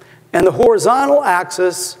 And the horizontal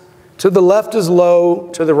axis, to the left is low,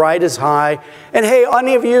 to the right is high. And hey,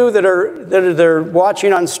 any of you that are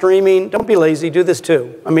watching on streaming, don't be lazy, do this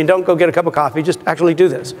too. Don't go get a cup of coffee, just actually do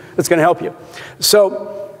this. It's going to help you.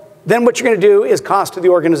 So then what you're going to do is cost to the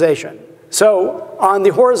organization. So on the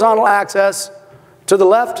horizontal axis, to the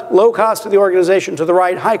left, low cost to the organization. To the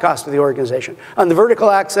right, high cost to the organization. On the vertical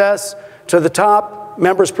axis, to the top,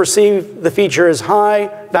 members perceive the feature as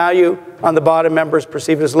high value. On the bottom, members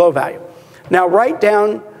perceive it as low value. Now write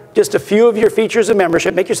down just a few of your features of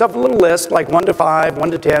membership. Make yourself a little list, like 1 to 5,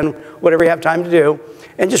 1 to 10, whatever you have time to do.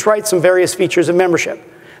 And just write some various features of membership.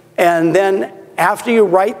 And then after you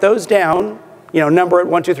write those down, number it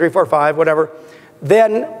 1, 2, 3, 4, 5, whatever,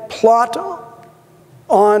 then plot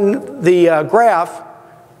on the graph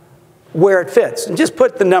where it fits. And just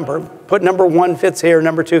put the number. Put number 1 fits here,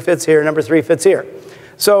 number 2 fits here, number 3 fits here.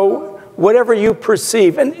 So whatever you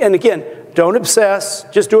perceive, and again, don't obsess,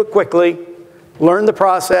 just do it quickly. Learn the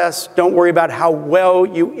process. Don't worry about how well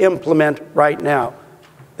you implement right now.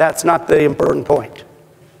 That's not the important point.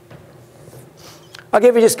 I'll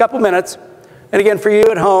give you just a couple minutes. And again, for you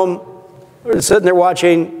at home, or sitting there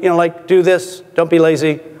watching, do this, don't be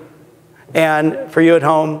lazy. And for you at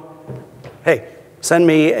home, hey, send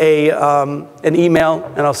me an email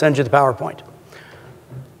and I'll send you the PowerPoint.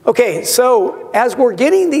 Okay, so as we're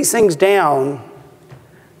getting these things down,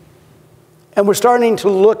 and we're starting to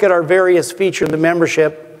look at our various features of the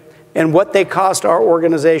membership and what they cost our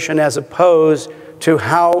organization as opposed to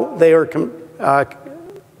how they are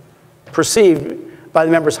perceived by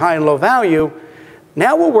the members' high and low value,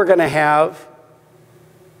 now what we're going to have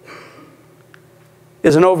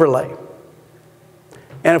is an overlay.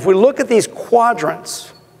 And if we look at these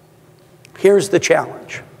quadrants, here's the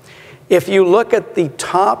challenge. If you look at the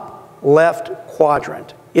top left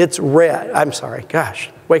quadrant, it's red. I'm sorry, gosh,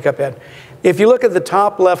 wake up, Ed. If you look at the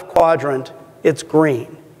top left quadrant, it's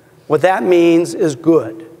green. What that means is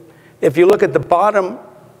good. If you look at the bottom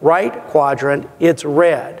right quadrant, it's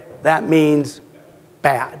red. That means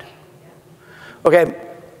bad. Okay,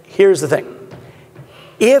 here's the thing.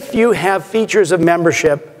 If you have features of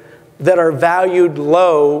membership that are valued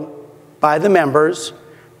low by the members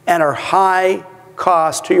and are high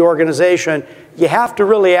cost to your organization, you have to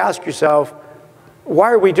really ask yourself,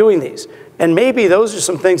 why are we doing these? And maybe those are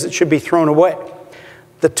some things that should be thrown away.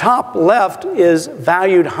 The top left is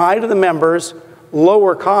valued high to the members,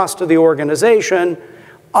 lower cost to the organization.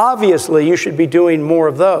 Obviously, you should be doing more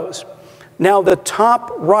of those. Now, the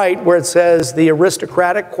top right, where it says the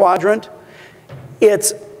aristocratic quadrant,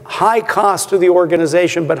 it's high cost to the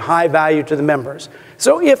organization, but high value to the members.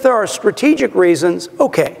 So if there are strategic reasons,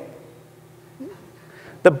 okay.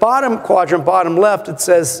 The bottom quadrant, bottom left, it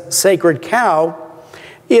says sacred cow.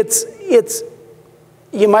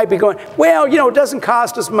 You might be going, well, you know, it doesn't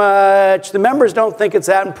cost us much. The members don't think it's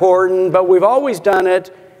that important, but we've always done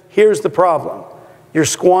it. Here's the problem. You're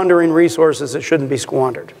squandering resources that shouldn't be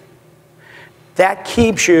squandered. That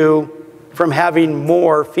keeps you from having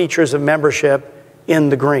more features of membership in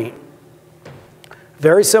the green.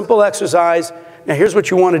 Very simple exercise. Now, here's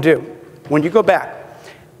what you want to do. When you go back,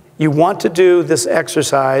 you want to do this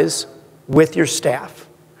exercise with your staff.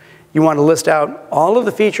 You want to list out all of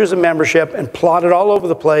the features of membership and plot it all over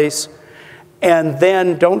the place, and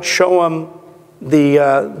then don't show them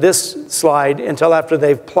this slide until after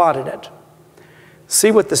they've plotted it.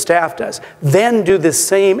 See what the staff does. Then do the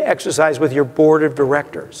same exercise with your board of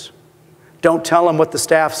directors. Don't tell them what the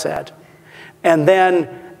staff said. And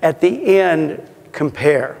then at the end,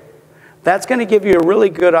 compare. That's going to give you a really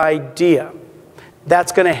good idea.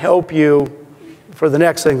 That's going to help you for the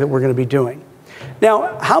next thing that we're going to be doing.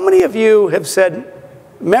 Now, how many of you have said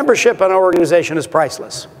membership in our organization is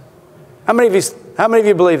priceless? How many of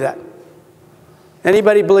you believe that?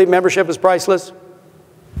 Anybody believe membership is priceless?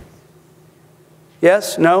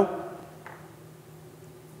 Yes? No?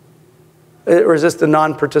 Or is this the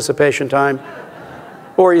non-participation time?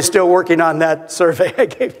 Or are you still working on that survey I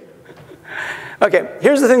gave you? Okay,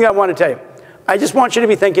 here's the thing that I want to tell you. I just want you to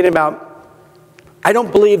be thinking about, I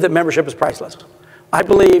don't believe that membership is priceless. I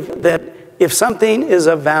believe that if something is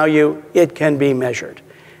of value, it can be measured.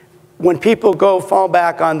 When people fall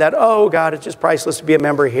back on that, oh God, it's just priceless to be a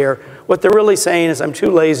member here, what they're really saying is I'm too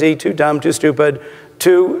lazy, too dumb, too stupid,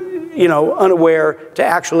 too unaware to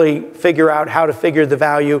actually figure out how to figure the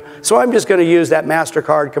value. So I'm just going to use that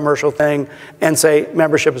MasterCard commercial thing and say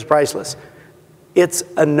membership is priceless. It's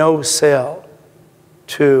a no-sell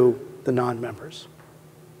to the non-members.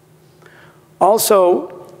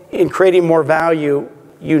 Also, in creating more value,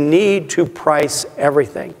 you need to price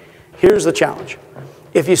everything. Here's the challenge.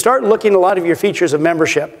 If you start looking at a lot of your features of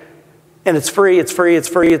membership, and it's free, it's free, it's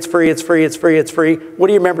free, it's free, it's free, it's free, it's free, what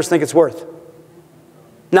do your members think it's worth?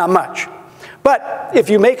 Not much. But if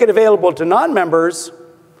you make it available to non-members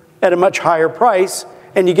at a much higher price,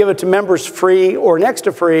 and you give it to members free or next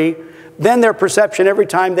to free, then their perception every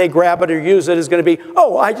time they grab it or use it is going to be,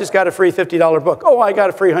 oh, I just got a free $50 book. Oh, I got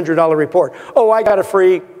a free $100 report. Oh, I got a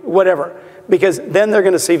free whatever. Because then they're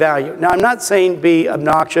going to see value. Now, I'm not saying be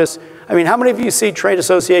obnoxious. I mean, how many of you see trade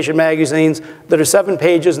association magazines that are 7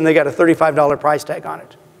 pages and they got a $35 price tag on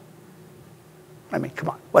it? I mean, come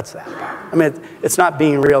on, what's that about? I mean, it's not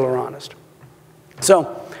being real or honest.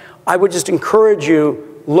 So I would just encourage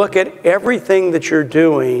you, look at everything that you're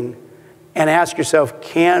doing and ask yourself,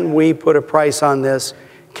 can we put a price on this?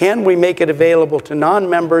 Can we make it available to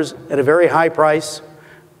non-members at a very high price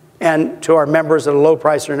and to our members at a low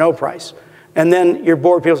price or no price? And then your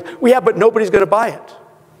board people say, well, yeah, but nobody's going to buy it.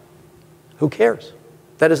 Who cares?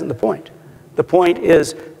 That isn't the point. The point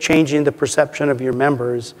is changing the perception of your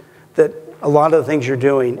members that a lot of the things you're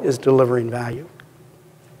doing is delivering value.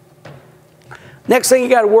 Next thing you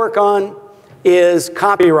got to work on is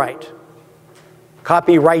copyright.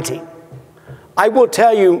 Copywriting. I will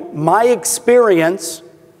tell you, my experience,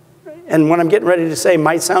 and what I'm getting ready to say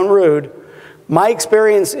might sound rude, my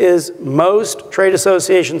experience is most trade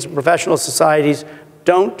associations and professional societies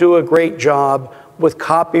don't do a great job with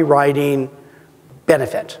copywriting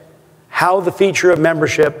benefit. How the feature of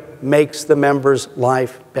membership makes the member's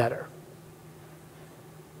life better.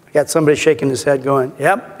 I got somebody shaking his head going,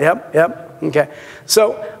 yep, yep, yep, okay.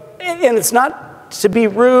 So, and it's not to be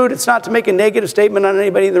rude, it's not to make a negative statement on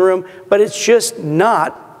anybody in the room, but it's just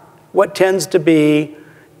not what tends to be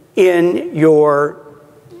in your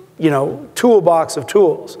toolbox of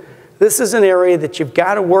tools. This is an area that you've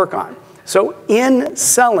got to work on. So in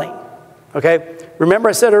selling, okay, remember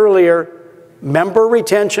I said earlier, member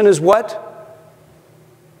retention is what?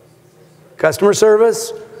 Customer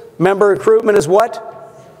service. Member recruitment is what?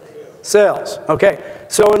 Sales. Okay,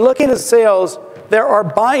 So in looking at sales, there are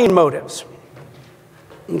buying motives.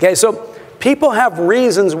 Okay, so people have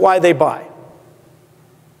reasons why they buy.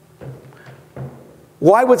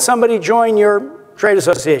 Why would somebody join your trade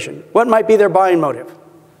association? What might be their buying motive?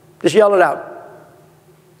 Just yell it out.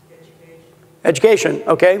 Education,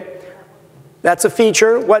 okay. That's a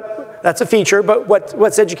feature. That's a feature, but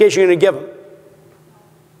what's education going to give them?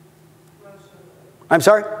 I'm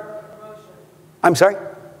sorry? I'm sorry?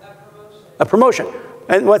 A promotion.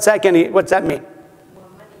 And what's that mean?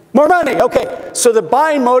 More money, okay. So the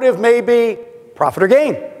buying motive may be profit or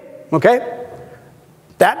gain, okay?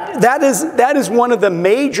 That is one of the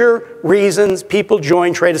major reasons people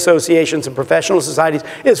join trade associations and professional societies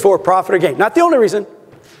is for profit or gain. Not the only reason.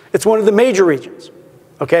 It's one of the major reasons.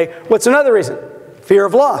 Okay? What's another reason? Fear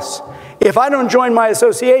of loss. If I don't join my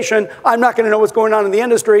association, I'm not going to know what's going on in the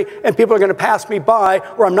industry, and people are going to pass me by,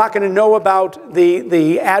 or I'm not going to know about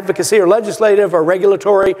the advocacy or legislative or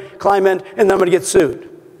regulatory climate, and then I'm going to get sued.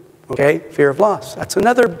 Okay? Fear of loss. That's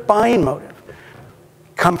another buying motive.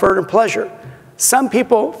 Comfort and pleasure. Some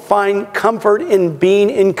people find comfort in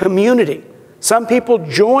being in community. Some people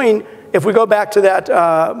join, if we go back to that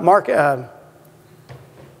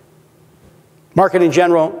marketing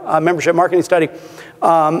general membership marketing study,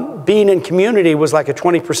 being in community was like a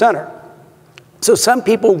 20%er. So some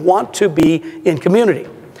people want to be in community.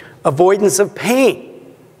 Avoidance of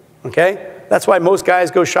pain, okay? That's why most guys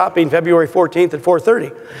go shopping February 14th at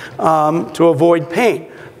 4:30 to avoid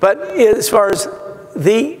pain. But as far as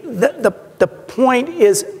the point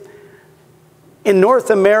is, in North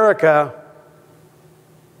America,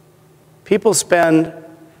 people spend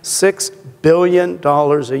 $6 billion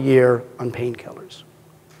a year on painkillers.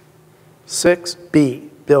 $6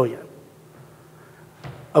 billion.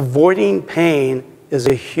 Avoiding pain is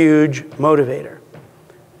a huge motivator.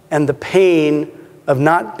 And the pain of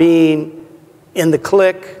not being in the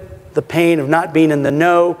clique, the pain of not being in the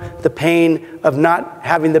know, the pain of not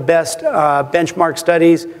having the best benchmark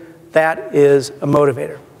studies, that is a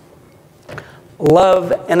motivator.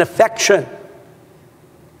 Love and affection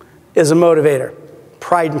is a motivator.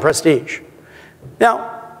 Pride and prestige.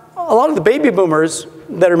 Now, a lot of the baby boomers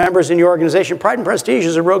that are members in your organization, pride and prestige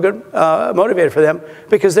is a real good motivator for them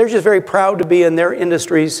because they're just very proud to be in their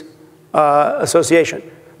industry's association.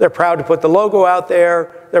 They're proud to put the logo out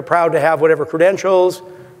there. They're proud to have whatever credentials,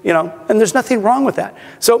 you know, and there's nothing wrong with that.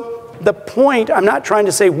 So the point, I'm not trying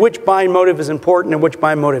to say which buying motive is important and which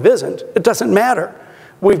buying motive isn't. It doesn't matter.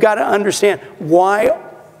 We've got to understand, why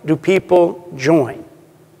do people join?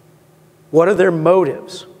 What are their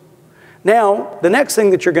motives? Now, the next thing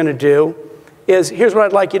that you're going to do is, here's what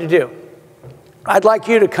I'd like you to do. I'd like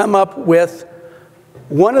you to come up with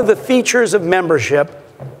one of the features of membership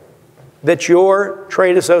that your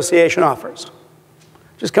trade association offers.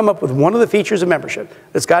 Just come up with one of the features of membership.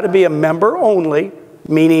 It's got to be a member only,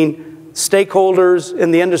 meaning stakeholders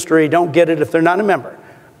in the industry don't get it if they're not a member.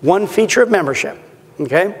 One feature of membership,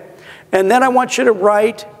 okay? And then I want you to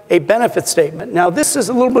write a benefit statement. Now, this is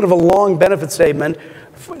a little bit of a long benefit statement.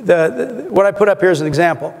 What I put up here is an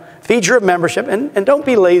example. Feature of membership, and don't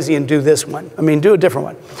be lazy and do this one. I mean, do a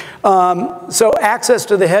different one. So access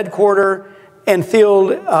to the headquarter and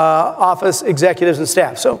field office executives and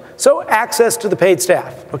staff. So access to the paid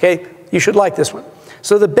staff, okay? You should like this one.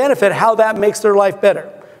 So the benefit, how that makes their life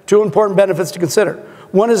better. Two important benefits to consider.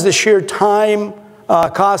 One is the sheer time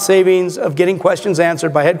cost savings of getting questions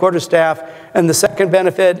answered by headquarters staff, and the second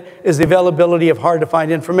benefit is the availability of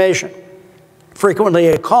hard-to-find information. Frequently,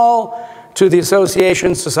 a call to the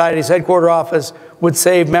association society's headquarter office would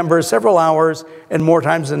save members several hours, and more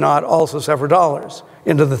times than not, also several dollars,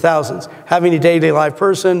 into the thousands. Having a daily live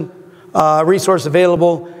person, resource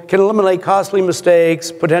available, can eliminate costly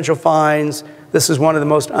mistakes, potential fines. This is one of the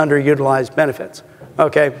most underutilized benefits.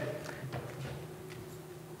 Okay.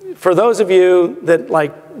 For those of you that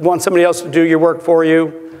want somebody else to do your work for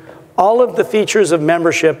you, all of the features of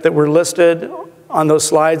membership that were listed on those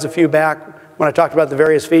slides a few back when I talked about the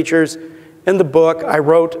various features, in the book I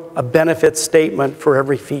wrote a benefit statement for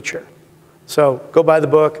every feature. So go buy the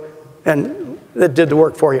book, and it did the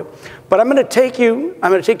work for you. But I'm going to take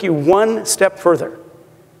you one step further.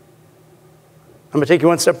 I'm going to take you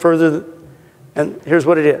one step further, and here's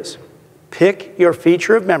what it is. Pick your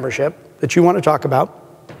feature of membership that you want to talk about.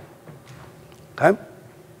 Okay?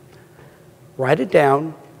 Write it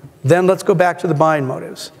down. Then let's go back to the buying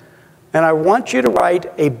motives. And I want you to write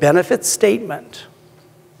a benefit statement.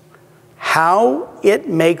 How it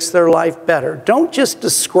makes their life better. Don't just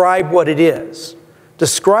describe what it is.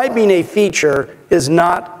 Describing a feature is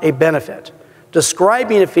not a benefit.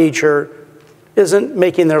 Describing a feature isn't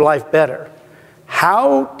making their life better.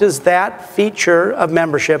 How does that feature of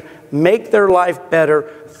membership make their life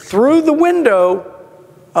better through the window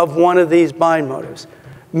of one of these buying motives?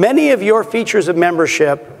 Many of your features of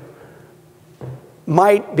membership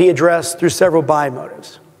might be addressed through several buying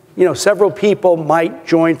motives. You know, several people might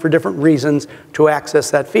join for different reasons to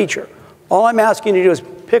access that feature. All I'm asking you to do is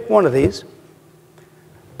pick one of these,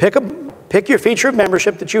 pick your feature of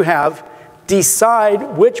membership that you have,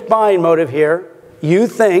 decide which buying motive here you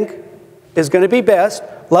think is going to be best: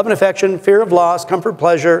 love and affection, fear of loss, comfort,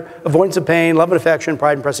 pleasure, avoidance of pain, love and affection,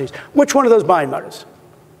 pride and prestige. Which one of those buying motives?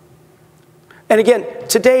 And again,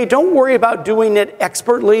 today, don't worry about doing it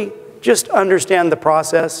expertly. Just understand the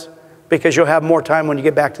process, because you'll have more time when you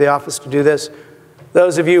get back to the office to do this.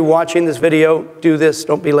 Those of you watching this video, do this.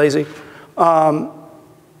 Don't be lazy. Then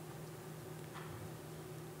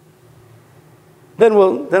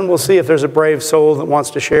we'll see if there's a brave soul that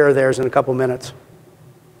wants to share theirs in a couple minutes.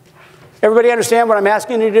 Everybody understand what I'm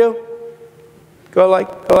asking you to do? Go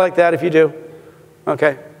like that if you do.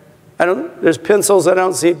 Okay. There's pencils, I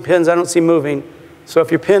don't see pins, I don't see moving. So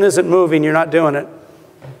if your pen isn't moving, you're not doing it.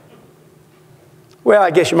 Well,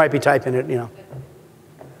 I guess you might be typing it, you know.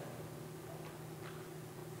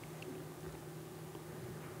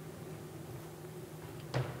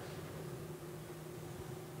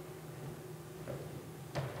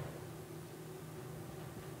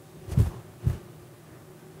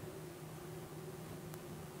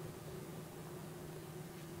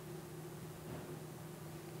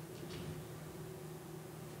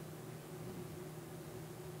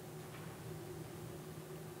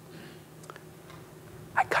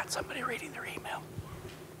 I got somebody reading their email.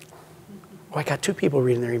 Oh, I got 2 people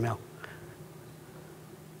reading their email.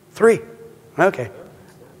 3. Okay.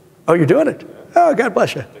 Oh, you're doing it? Oh, God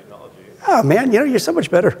bless you. Oh, man, you know, you're so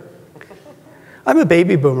much better. I'm a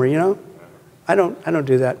baby boomer, you know. I don't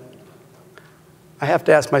do that. I have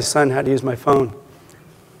to ask my son how to use my phone.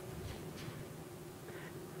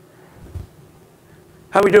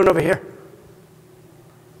 How are we doing over here?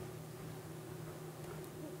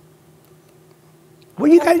 Well,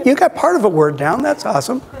 you got part of a word down. That's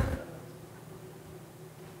awesome.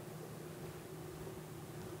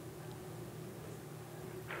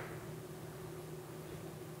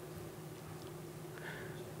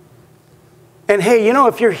 And hey, you know,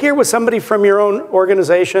 if you're here with somebody from your own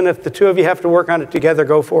organization, if the 2 of you have to work on it together,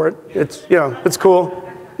 go for it. It's, you know, it's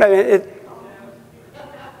cool. I mean,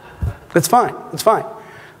 it's fine. It's fine.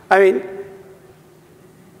 I mean,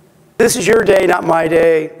 this is your day, not my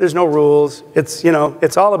day. There's no rules. It's, you know,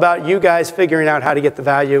 it's all about you guys figuring out how to get the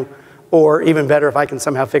value, or even better, if I can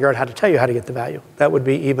somehow figure out how to tell you how to get the value. That would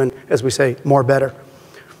be even, as we say, more better.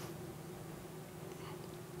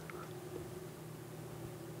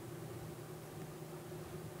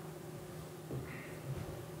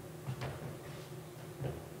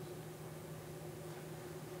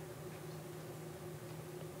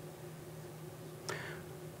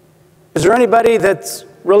 Is there anybody that's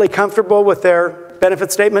really comfortable with their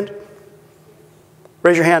benefit statement?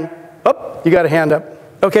 Raise your hand. Oh, you got a hand up.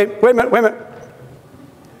 Okay, wait a minute.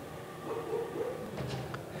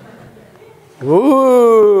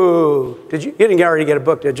 Ooh, you didn't already get a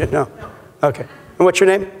book, did you? No. Okay. And what's your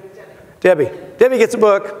name? Debbie. Debbie gets a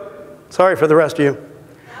book. Sorry for the rest of you.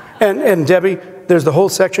 And Debbie, there's the whole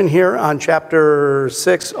section here on chapter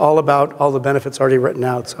 6, all about all the benefits already written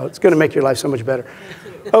out. So it's going to make your life so much better.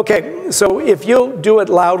 Okay, so if you'll do it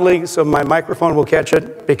loudly so my microphone will catch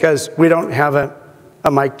it, because we don't have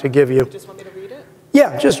a mic to give you. Just want me to read it?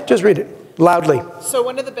 Yeah, just read it loudly. So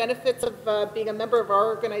one of the benefits of being a member of our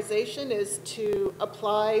organization is to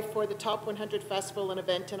apply for the Top 100 Festival and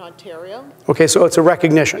Event in Ontario. Okay, so it's a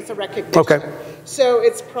recognition. It's a recognition. Okay. So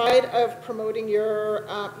it's pride of promoting your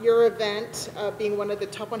event, being one of the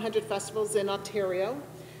top 100 festivals in Ontario.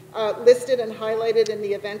 Listed and highlighted in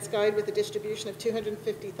the events guide with a distribution of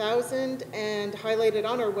 250,000, and highlighted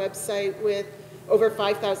on our website with over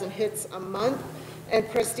 5,000 hits a month, and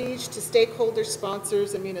prestige to stakeholders,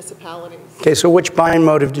 sponsors, and municipalities. Okay, so which buying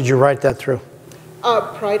motive did you write that through?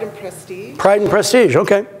 Pride and prestige. Pride and prestige,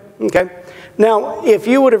 okay. Now, if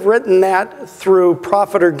you would have written that through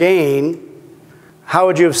profit or gain, how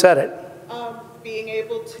would you have said it? Being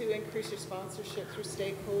able to increase your sponsorship through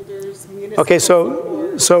stakeholders, municipal. Okay,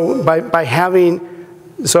 so by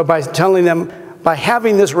telling them, by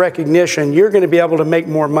having this recognition, you're going to be able to make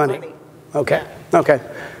more money. Okay, yeah. Okay.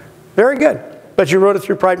 Very good. But you wrote it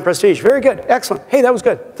through pride and prestige. Very good. Excellent. Hey, that was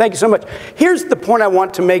good. Thank you so much. Here's the point I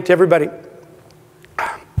want to make to everybody.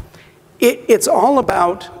 It's all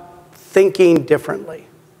about thinking differently.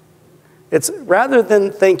 It's rather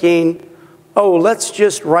than thinking, oh, let's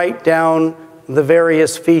just write down the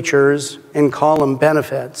various features and call them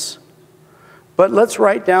benefits. But let's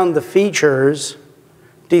write down the features,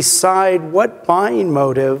 decide what buying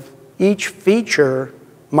motive each feature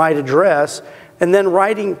might address, and then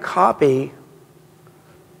writing copy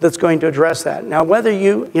that's going to address that. Now, whether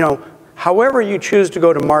however you choose to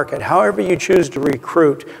go to market, however you choose to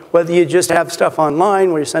recruit, whether you just have stuff online,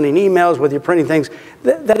 where you're sending emails, whether you're printing things,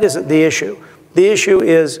 that isn't the issue. The issue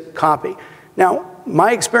is copy. Now,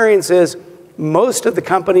 my experience is most of the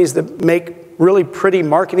companies that make really pretty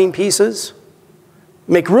marketing pieces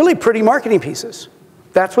make really pretty marketing pieces.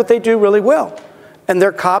 That's what they do really well. And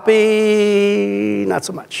their copy, not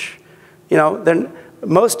so much.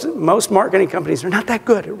 Most marketing companies are not that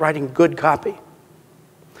good at writing good copy.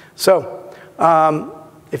 So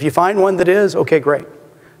if you find one that is, okay, great.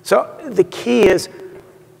 So the key is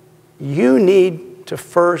you need to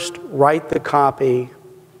first write the copy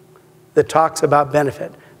that talks about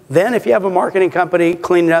benefit. Then if you have a marketing company,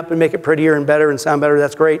 clean it up and make it prettier and better and sound better,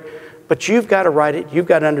 that's great. But you've got to write it, you've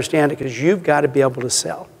got to understand it, because you've got to be able to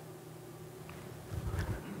sell.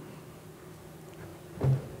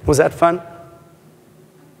 Was that fun?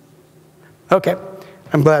 Okay,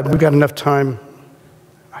 I'm glad we've got enough time.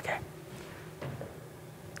 Okay.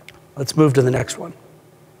 Let's move to the next one.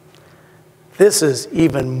 This is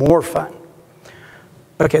even more fun.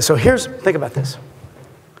 Okay, so think about this.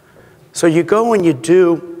 So you go and you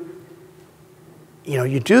do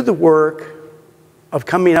the work of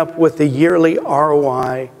coming up with the yearly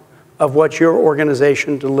ROI of what your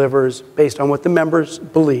organization delivers based on what the members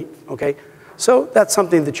believe, okay? So that's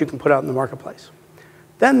something that you can put out in the marketplace.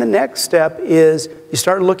 Then the next step is you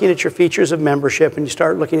start looking at your features of membership, and you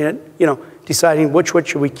start looking at, deciding what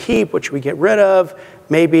should we keep, what should we get rid of.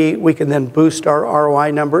 Maybe we can then boost our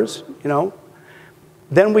ROI numbers,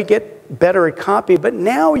 Then we get better at copy, but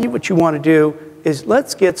now what you want to do is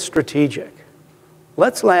let's get strategic.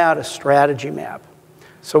 Let's lay out a strategy map.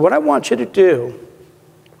 So what I want you to do,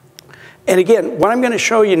 and again, what I'm going to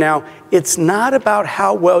show you now, it's not about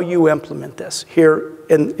how well you implement this here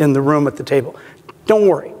in the room at the table. Don't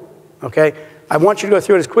worry, okay? I want you to go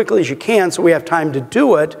through it as quickly as you can so we have time to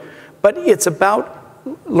do it, but it's about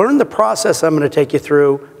learn the process I'm going to take you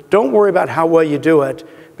through. Don't worry about how well you do it,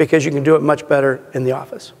 because you can do it much better in the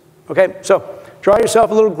office, okay? So draw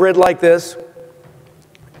yourself a little grid like this,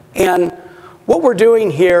 and what we're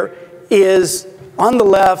doing here is on the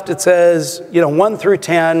left it says 1 through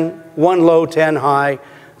 10, 1 low, 10 high.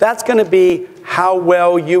 That's going to be how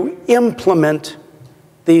well you implement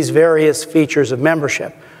these various features of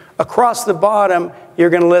membership. Across the bottom,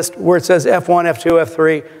 you're going to list where it says F1, F2,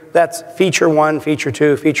 F3. That's feature 1, feature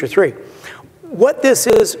 2, feature 3. What this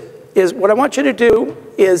is what I want you to do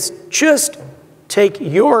is just take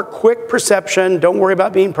your quick perception, don't worry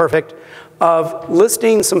about being perfect, of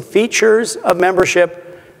listing some features of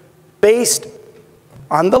membership based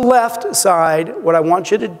on the left side. What I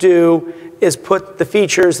want you to do is put the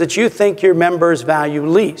features that you think your members value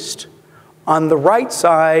least. On the right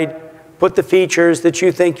side, put the features that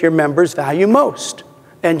you think your members value most.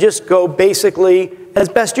 And just go basically as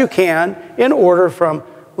best you can in order from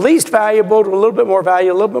least valuable to a little bit more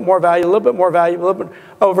value, a little bit more value, a little bit more value, a little bit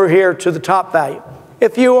over here to the top value.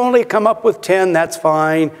 If you only come up with 10, that's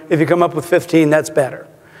fine. If you come up with 15, that's better.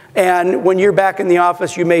 And when you're back in the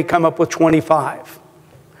office, you may come up with 25.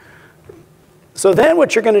 So then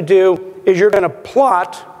what you're going to do is you're going to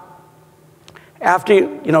plot after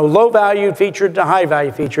low value featured to high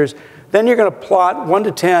value features. Then you're going to plot 1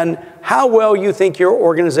 to 10 how well you think your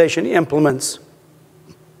organization implements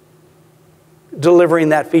delivering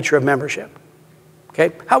that feature of membership.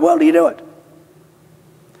 Okay? How well do you do it?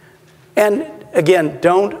 And again,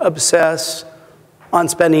 don't obsess on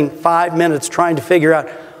spending 5 minutes trying to figure out,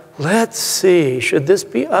 let's see, should this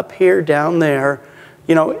be up here, down there?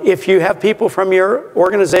 If you have people from your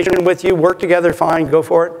organization with you, work together, fine, go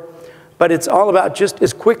for it. But it's all about just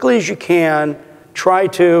as quickly as you can, try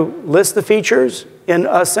to list the features in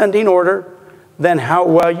ascending order, then how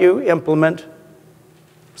well you implement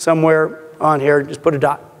somewhere on here, just put a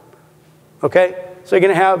dot. Okay? So you're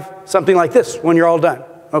going to have something like this when you're all done.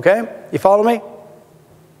 Okay? You follow me?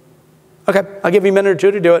 Okay, I'll give you a minute or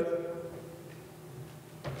two to do it.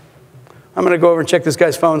 I'm going to go over and check this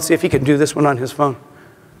guy's phone, see if he can do this one on his phone.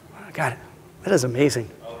 God, that is amazing.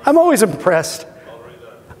 I'm always impressed.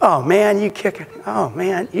 Oh, man, you kick it. Oh,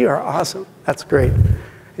 man, you are awesome. That's great.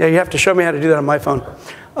 Yeah, you have to show me how to do that on my phone.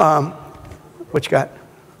 What you got?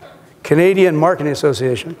 Canadian Marketing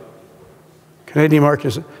Association. Canadian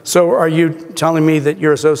Marketing. So are you telling me that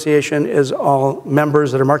your association is all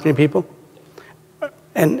members that are marketing people?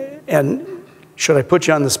 And should I put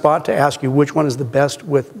you on the spot to ask you which one is the best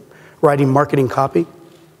with writing marketing copy?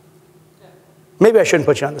 Maybe I shouldn't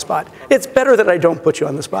put you on the spot. It's better that I don't put you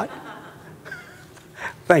on the spot.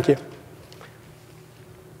 Thank you.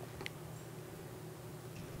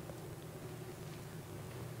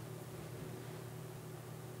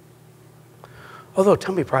 Although,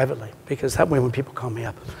 tell me privately, because that way when people call me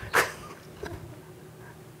up.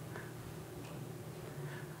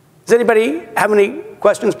 Does anybody have any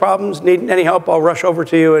questions, problems, need any help? I'll rush over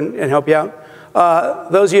to you and help you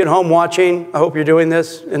out. Those of you at home watching, I hope you're doing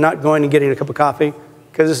this and not going and getting a cup of coffee,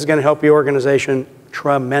 because this is going to help your organization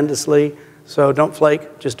tremendously. So don't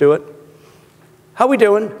flake, just do it. How we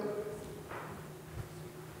doing?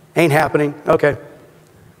 Ain't happening. Okay.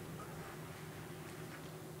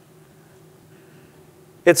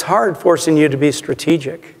 It's hard forcing you to be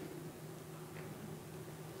strategic.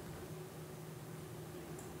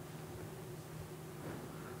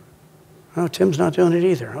 Oh, Tim's not doing it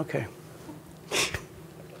either. Okay.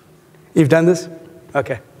 You've done this?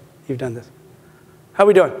 Okay. You've done this. How are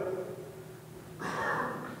we doing?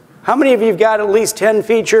 How many of you have got at least 10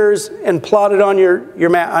 features and plotted on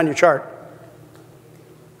your chart?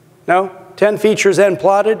 No? 10 features and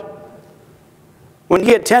plotted? When you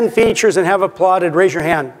get 10 features and have it plotted, raise your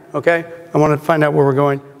hand, okay? I want to find out where we're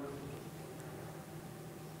going.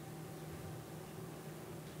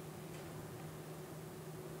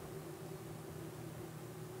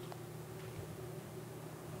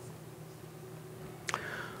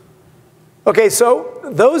 Okay, so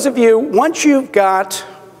those of you, once you've got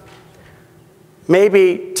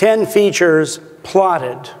maybe 10 features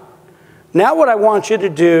plotted, now what I want you to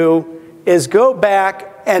do is go back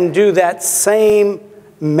and do that same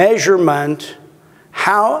measurement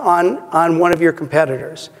on one of your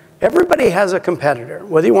competitors. Everybody has a competitor.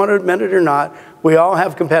 Whether you want to admit it or not, we all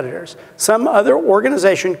have competitors. Some other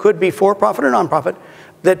organization could be for-profit or nonprofit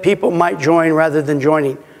that people might join rather than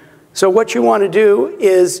joining. So what you want to do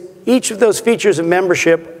is each of those features of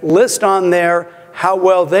membership, list on there how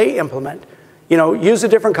well they implement. You know, use a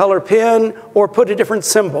different color pin or put a different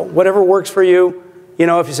symbol, whatever works for you. You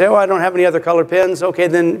know, if you say, oh, I don't have any other color pins, okay,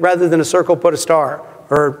 then rather than a circle, put a star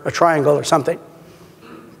or a triangle or something.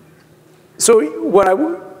 So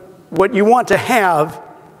what you want to have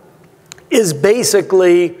is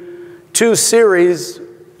basically two series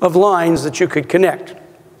of lines that you could connect.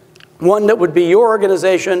 One that would be your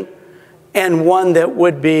organization and one that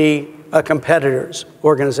would be a competitor's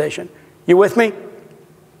organization. You with me?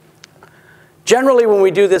 Generally, when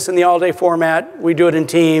we do this in the all-day format, we do it in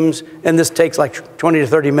teams, and this takes like 20 to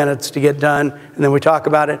 30 minutes to get done, and then we talk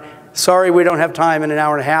about it. Sorry, we don't have time in an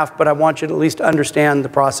hour and a half, but I want you to at least understand the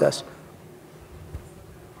process.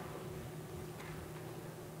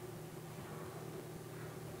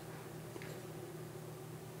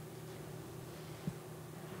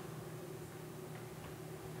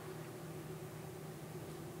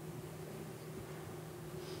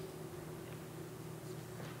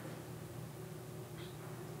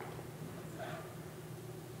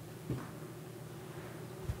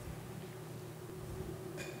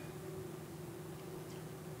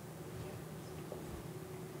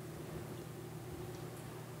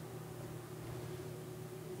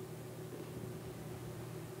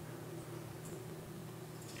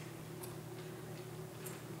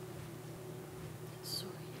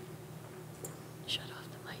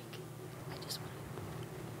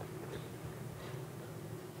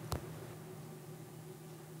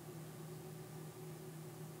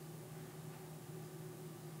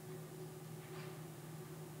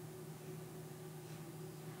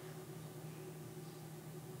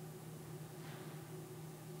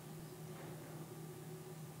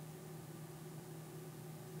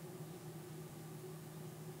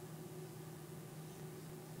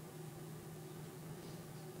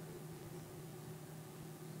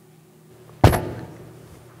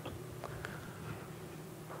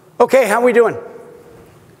 Okay, how are we doing?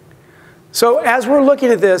 So as we're looking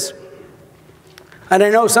at this, and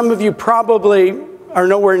I know some of you probably are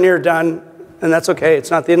nowhere near done, and that's okay,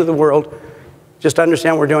 it's not the end of the world. Just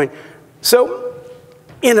understand what we're doing. So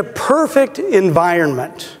in a perfect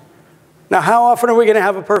environment, now how often are we going to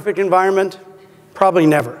have a perfect environment? Probably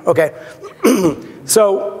never, okay.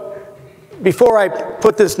 So before I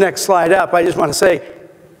put this next slide up, I just want to say,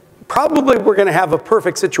 probably we're going to have a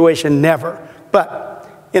perfect situation never, but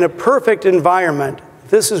in a perfect environment,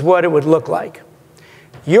 this is what it would look like.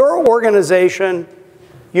 Your organization,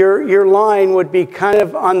 your line would be kind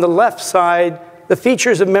of on the left side. The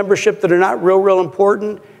features of membership that are not real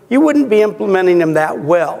important, you wouldn't be implementing them that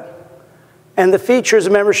well. And the features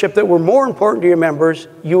of membership that were more important to your members,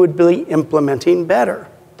 you would be implementing better.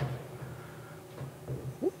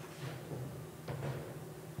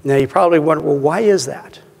 Now you probably wonder, well, why is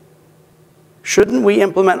that? Shouldn't we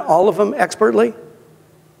implement all of them expertly?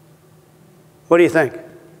 What do you think?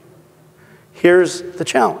 Here's the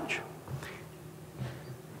challenge.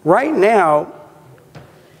 Right now,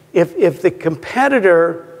 if the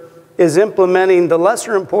competitor is implementing the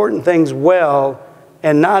lesser important things well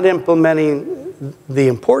and not implementing the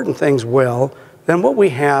important things well, then what we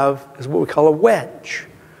have is what we call a wedge.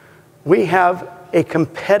 We have a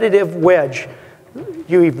competitive wedge.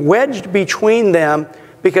 You've wedged between them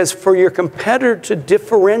because for your competitor to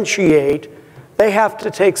differentiate, they have to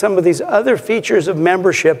take some of these other features of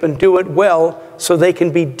membership and do it well so they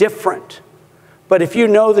can be different. But if you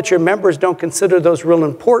know that your members don't consider those real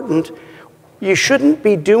important, you shouldn't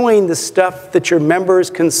be doing the stuff that your members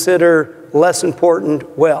consider less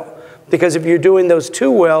important well. Because if you're doing those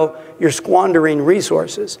too well, you're squandering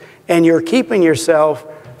resources. And you're keeping yourself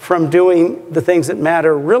from doing the things that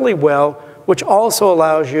matter really well, which also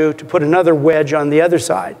allows you to put another wedge on the other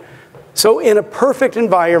side. So in a perfect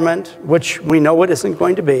environment, which we know it isn't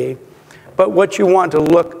going to be, but what you want to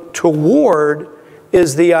look toward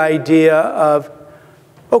is the idea of,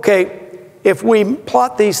 okay, if we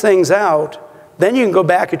plot these things out, then you can go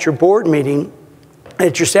back at your board meeting,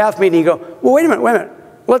 at your staff meeting, and go, well, wait a minute.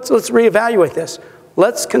 Let's reevaluate this.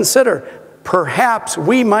 Let's consider, perhaps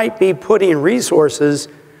we might be putting resources,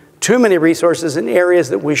 too many resources in areas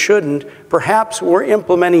that we shouldn't. Perhaps we're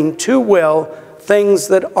implementing too well things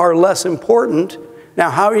that are less important. Now,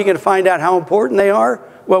 how are you going to find out how important they are?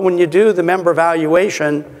 Well, when you do the member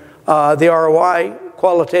evaluation, the ROI,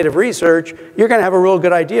 qualitative research, you're going to have a real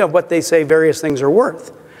good idea of what they say various things are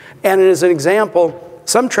worth. And as an example,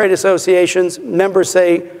 some trade associations, members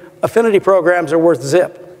say affinity programs are worth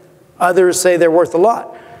zip. Others say they're worth a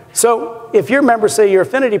lot. So if your members say your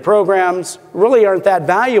affinity programs really aren't that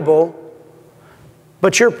valuable,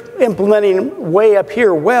 but you're implementing way up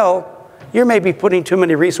here well, you may be putting too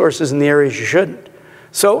many resources in the areas you shouldn't.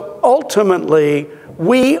 So ultimately,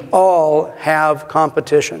 we all have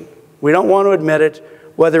competition. We don't want to admit it,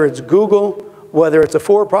 whether it's Google, whether it's a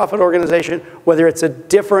for-profit organization, whether it's a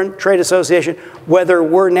different trade association, whether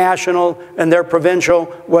we're national and they're provincial,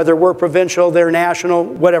 whether we're provincial, they're national,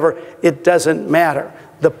 whatever, it doesn't matter.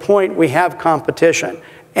 The point, we have competition.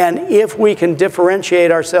 And if we can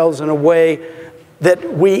differentiate ourselves in a way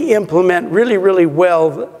that we implement really, really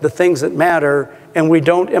well the things that matter, and we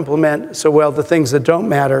don't implement so well the things that don't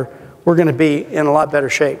matter, we're going to be in a lot better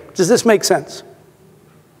shape. Does this make sense?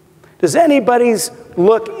 Does anybody's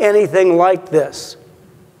look anything like this?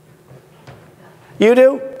 You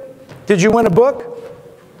do? Did you win a book?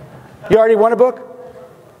 You already won a book?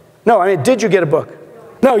 No, I mean, did you get a book?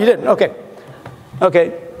 No, you didn't. Okay.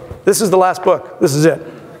 Okay. This is the last book. This is it.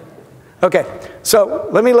 Okay. So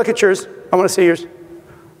let me look at yours. I want to see yours.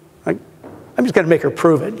 I'm just going to make her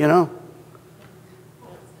prove it, you know?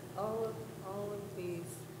 All of these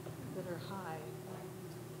that are high,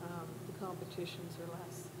 the competitions are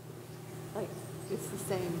less. Like, it's the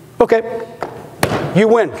same. Okay. You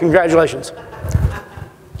win. Congratulations.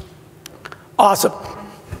 Awesome.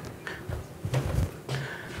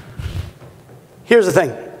 Here's the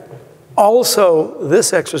thing. Also,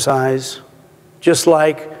 this exercise, just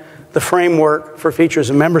like the framework for features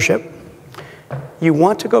of membership, you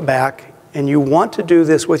want to go back and you want to do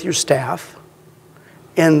this with your staff,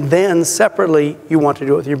 and then separately, you want to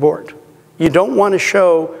do it with your board. You don't want to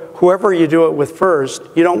show whoever you do it with first,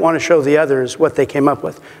 you don't want to show the others what they came up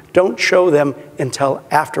with. Don't show them until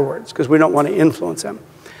afterwards, because we don't want to influence them.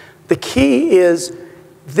 The key is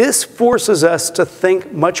this forces us to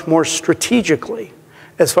think much more strategically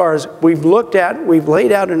as far as we've laid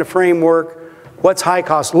out in a framework what's high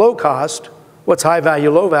cost, low cost, what's high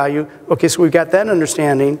value, low value. Okay, so we've got that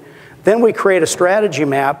understanding. Then we create a strategy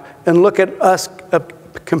map and look at us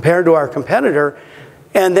compared to our competitor,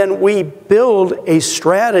 and then we build a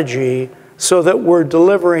strategy so that we're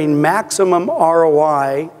delivering maximum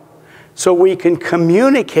ROI so we can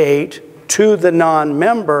communicate to the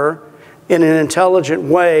non-member in an intelligent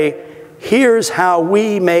way, here's how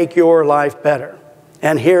we make your life better.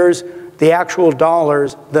 And here's the actual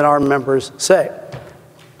dollars that our members say.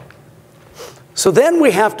 So then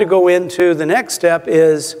we have to go into the next step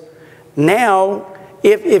is now,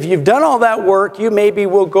 if you've done all that work, you maybe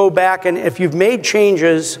will go back, and if you've made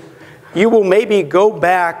changes, you will maybe go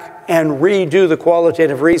back and redo the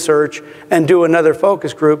qualitative research and do another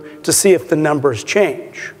focus group to see if the numbers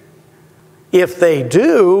change. If they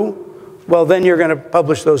do, well, then you're going to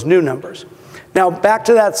publish those new numbers. Now, back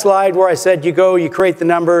to that slide where I said you go, you create the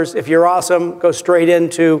numbers. If you're awesome, go straight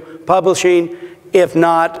into publishing. If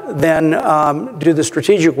not, then do the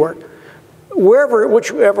strategic work.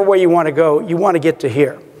 Whichever way you want to go, you want to get to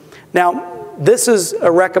here. Now, this is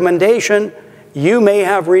a recommendation. You may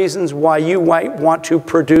have reasons why you might want to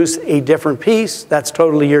produce a different piece. That's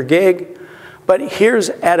totally your gig. But here's,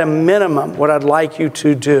 at a minimum, what I'd like you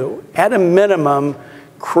to do. At a minimum,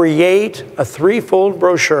 create a 3-fold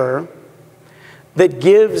brochure that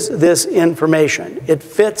gives this information. It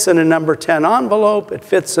fits in a number 10 envelope. It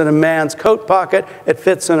fits in a man's coat pocket. It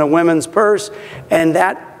fits in a women's purse. And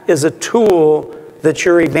that is a tool that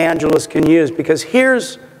your evangelist can use. Because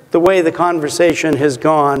here's the way the conversation has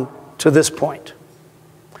gone to this point.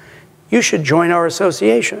 You should join our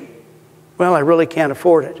association. Well, I really can't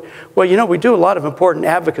afford it. Well, you know, we do a lot of important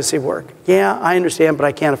advocacy work. Yeah, I understand, but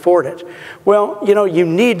I can't afford it. Well, you know, you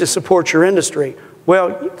need to support your industry.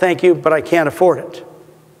 Well, thank you, but I can't afford it.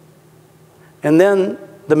 And then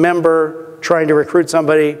the member trying to recruit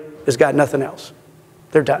somebody has got nothing else.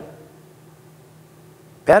 They're done.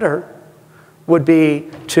 Better would be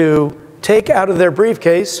to take out of their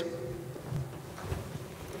briefcase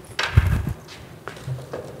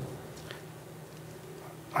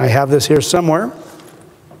I have this here somewhere.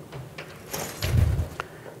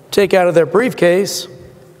 Take out of their briefcase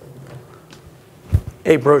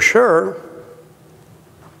a brochure,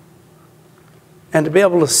 and to be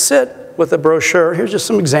able to sit with a brochure, here's just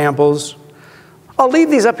some examples. I'll leave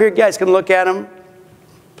these up here, you guys can look at them.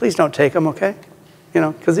 Please don't take them, okay? You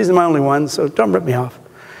know, because these are my only ones, so don't rip me off.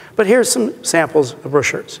 But here's some samples of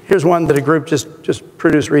brochures. Here's one that a group just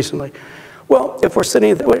produced recently. Well, if we're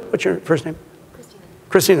sitting, what's your first name?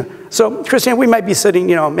 Christina. So, Christina, we might be sitting,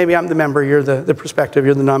 you know, maybe I'm the member, you're the prospective,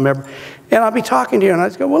 you're the non-member. And I'll be talking to you, and I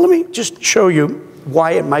go, well, let me just show you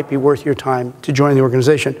why it might be worth your time to join the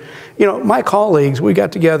organization. You know, my colleagues, we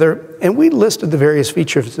got together, and we listed the various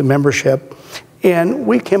features of the membership, and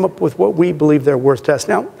we came up with what we believe they're worth to us.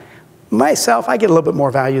 Now, myself, I get a little bit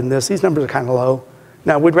more value than this. These numbers are kind of low.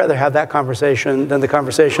 Now, we'd rather have that conversation than the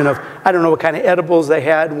conversation of, I don't know what kind of edibles they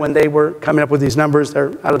had when they were coming up with these numbers. They're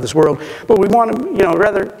out of this world. But we want to, you know,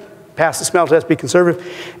 rather pass the smell test, be conservative.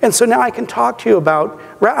 And so now I can talk to you about,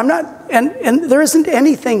 I'm not, and there isn't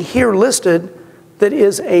anything here listed that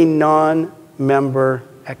is a non-member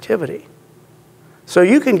activity. So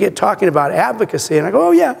you can get talking about advocacy, and I go,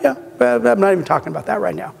 oh, yeah, I'm not even talking about that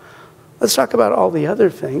right now. Let's talk about all the other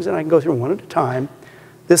things, and I can go through one at a time.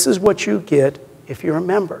 This is what you get if you're a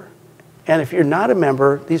member. And if you're not a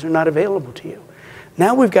member, these are not available to you.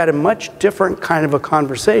 Now we've got a much different kind of a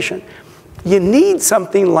conversation. You need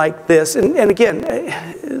something like this, and again,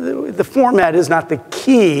 the format is not the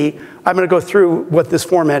key. I'm going to go through what this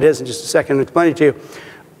format is in just a second and explain it to you.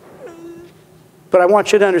 But I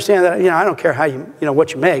want you to understand that, you know, I don't care how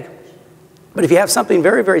what you make, but if you have something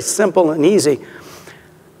very, very simple and easy,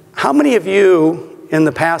 how many of you in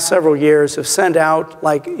the past several years have sent out,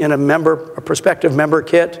 like in a prospective member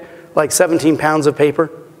kit, like 17 pounds of paper?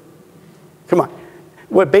 Come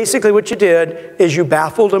on. Basically what you did is you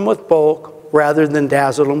baffled them with bulk rather than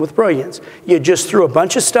dazzled them with brilliance. You just threw a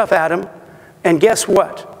bunch of stuff at them, and guess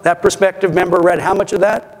what? That prospective member read how much of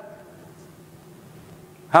that?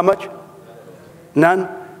 How much? None?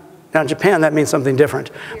 Now in Japan, that means something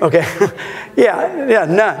different. Okay? yeah,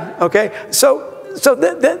 none. Okay? So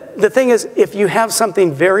the thing is, if you have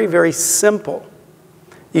something very, very simple,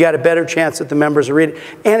 you got a better chance that the members will read it.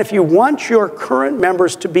 And if you want your current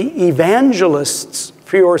members to be evangelists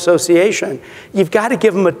for your association, you've got to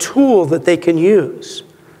give them a tool that they can use.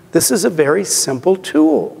 This is a very simple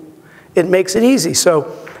tool. It makes it easy. So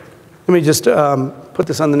let me just put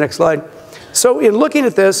this on the next slide. So in looking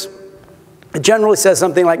at this, it generally says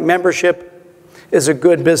something like membership is a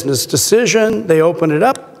good business decision. They open it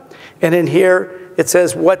up, and in here it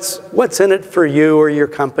says what's in it for you or your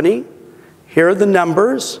company. Here are the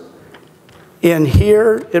numbers. In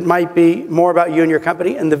here, it might be more about you and your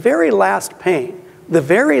company. And the very last pane, the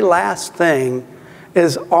very last thing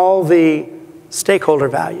is all the stakeholder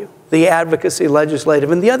value, the advocacy,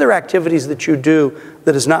 legislative, and the other activities that you do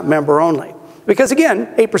that is not member only. Because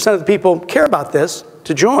again, 8% of the people care about this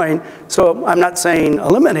to join, so I'm not saying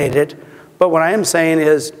eliminate it, but what I am saying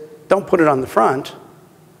is don't put it on the front,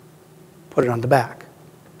 put it on the back.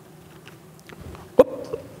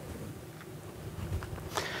 Whoop.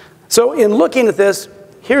 So in looking at this,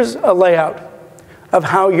 here's a layout of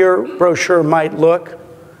how your brochure might look.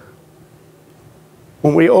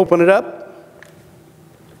 When we open it up,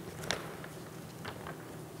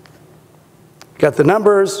 got the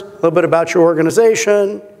numbers, a little bit about your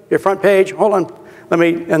organization, your front page. Hold on,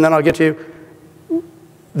 and then I'll get to you.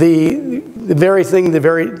 The very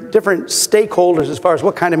different stakeholders as far as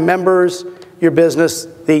what kind of members, your business,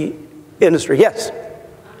 the industry. Yes?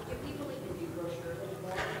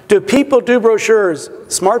 Do people even do brochures anymore? Do people do brochures?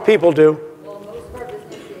 Smart people do. Well, most of our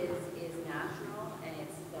businesses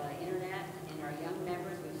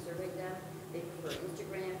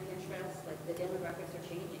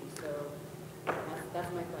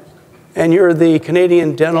And you're the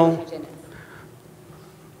Canadian Dental.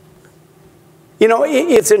 You know,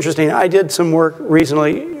 it's interesting. I did some work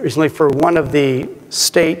recently for one of the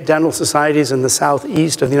state dental societies in the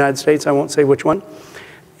southeast of the United States. I won't say which one.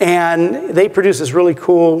 And they produce this really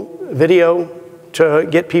cool video to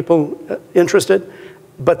get people interested.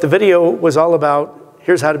 But the video was all about,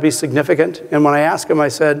 here's how to be significant. And when I asked them, I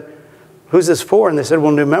said, who's this for? And they said,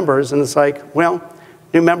 well, new members. And it's like, well,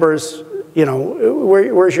 new members, you know,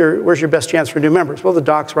 where's your best chance for new members? Well, the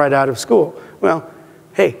doc's right out of school. Well,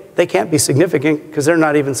 hey, they can't be significant because they're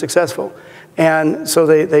not even successful. And so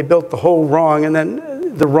they built the whole wrong, and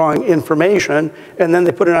then the wrong information, and then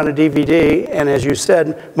they put it on a DVD, and as you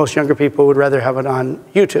said, most younger people would rather have it on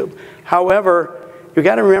YouTube. However, you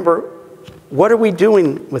got to remember, what are we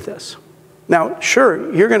doing with this? Now,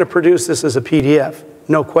 sure, you're going to produce this as a PDF,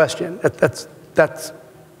 no question. That's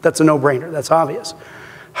a no-brainer, that's obvious.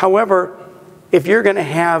 However, if you're going to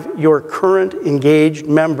have your current engaged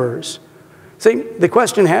members, see, the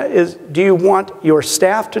question is, do you want your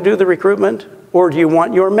staff to do the recruitment, or do you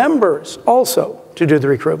want your members also to do the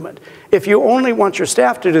recruitment? If you only want your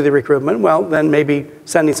staff to do the recruitment, well, then maybe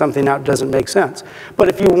sending something out doesn't make sense. But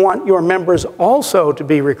if you want your members also to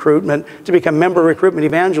to become member recruitment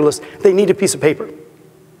evangelists, they need a piece of paper.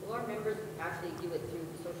 Well, our members actually do it through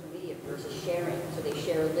social media versus sharing. So they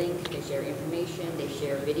share links, they share information, they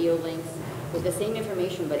share video links with the same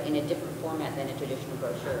information, but in a different format than a traditional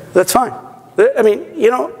brochure. That's fine. I mean,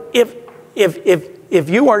 you know, if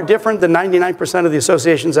you are different than 99% of the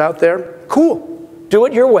associations out there, cool. Do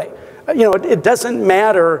it your way. You know, it doesn't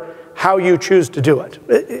matter how you choose to do it.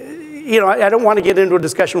 You know, I don't want to get into a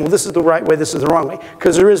discussion, well, this is the right way, this is the wrong way,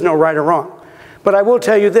 because there is no right or wrong. But I will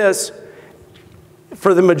tell you this,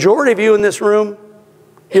 for the majority of you in this room,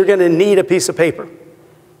 you're going to need a piece of paper.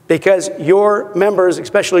 Because your members,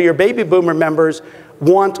 especially your baby boomer members,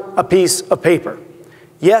 want a piece of paper.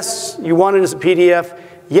 Yes, you want it as a PDF.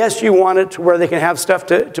 Yes, you want it to where they can have stuff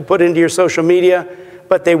to put into your social media,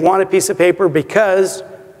 but they want a piece of paper because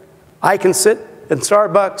I can sit in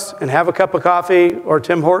Starbucks and have a cup of coffee or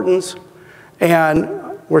Tim Hortons,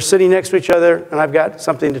 and we're sitting next to each other, and I've got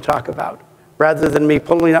something to talk about, rather than me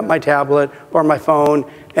pulling up my tablet or my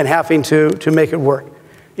phone and having to make it work.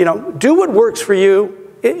 You know, do what works for you.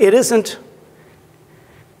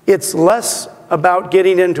 It's less about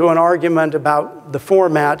getting into an argument about the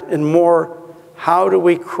format and more, how do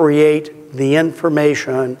we create the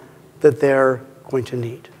information that they're going to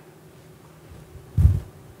need?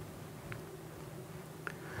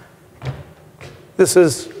 This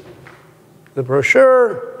is the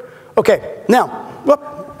brochure. Okay, now, whoop,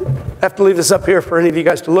 I have to leave this up here for any of you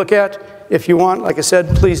guys to look at. If you want, like I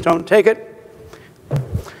said, please don't take it.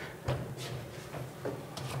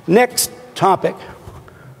 Next topic,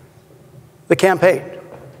 the campaign.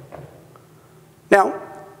 Now,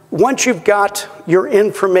 once you've got your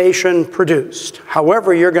information produced,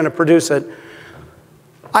 however you're going to produce it,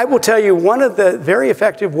 I will tell you one of the very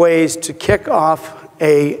effective ways to kick off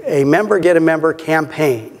a member get a member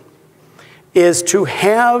campaign is to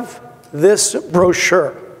have this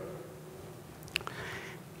brochure.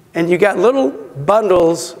 And you got little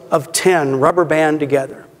bundles of 10 rubber band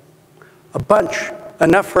together, a bunch,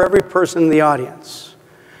 enough for every person in the audience.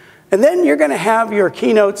 And then you're going to have your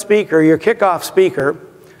keynote speaker, your kickoff speaker.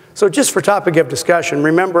 So just for topic of discussion,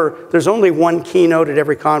 remember there's only one keynote at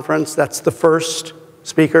every conference. That's the first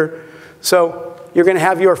speaker. So you're going to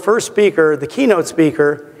have your first speaker, the keynote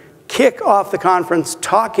speaker, kick off the conference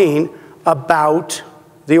talking about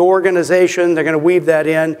the organization. They're going to weave that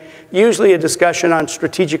in. Usually a discussion on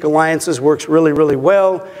strategic alliances works really, really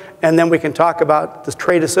well. And then we can talk about the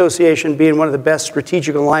trade association being one of the best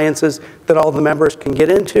strategic alliances that all the members can get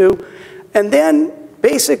into. And then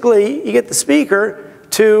basically you get the speaker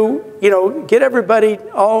to, you know, get everybody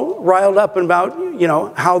all riled up about, you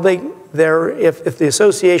know, how if the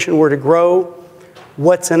association were to grow,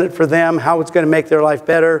 what's in it for them, how it's going to make their life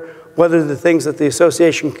better, whether the things that the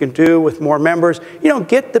association can do with more members. You know,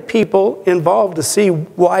 get the people involved to see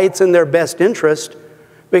why it's in their best interest,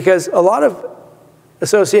 because a lot of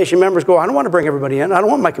association members go, I don't want to bring everybody in. I don't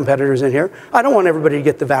want my competitors in here. I don't want everybody to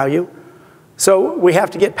get the value. So we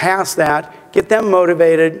have to get past that, get them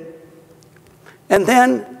motivated, and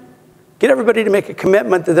then get everybody to make a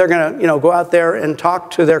commitment that they're going to, you know, go out there and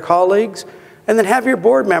talk to their colleagues. And then have your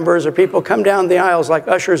board members or people come down the aisles like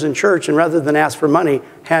ushers in church, and rather than ask for money,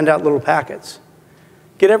 hand out little packets.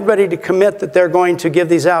 Get everybody to commit that they're going to give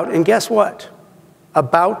these out. And guess what?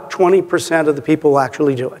 About 20% of the people will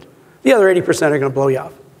actually do it. The other 80% are going to blow you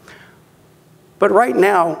off. But right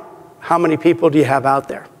now, how many people do you have out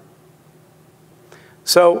there?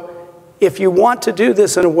 So if you want to do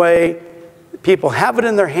this in a way, people have it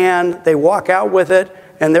in their hand, they walk out with it,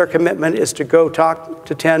 and their commitment is to go talk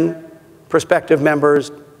to 10 prospective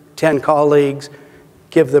members, 10 colleagues,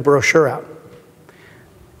 give the brochure out.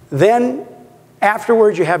 Then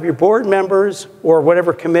afterwards, you have your board members or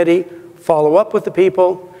whatever committee follow up with the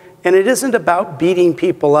people. And it isn't about beating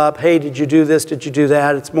people up. Hey, did you do this? Did you do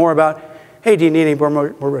that? It's more about, hey, do you need any more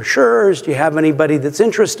brochures? Do you have anybody that's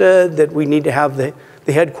interested that we need to have the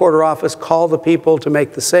headquarter office call the people to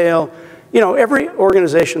make the sale? You know, every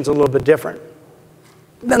organization's a little bit different.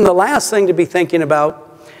 Then the last thing to be thinking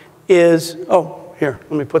about is, oh, here,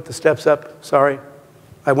 let me put the steps up. Sorry.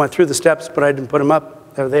 I went through the steps, but I didn't put them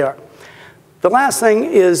up. There they are. The last thing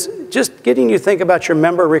is just getting you to think about your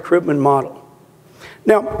member recruitment model.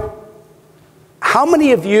 Now, how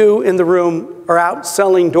many of you in the room are out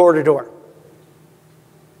selling door to door?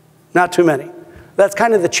 Not too many. That's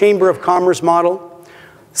kind of the Chamber of Commerce model.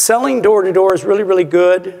 Selling door to door is really, really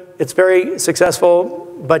good. It's very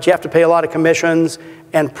successful, but you have to pay a lot of commissions,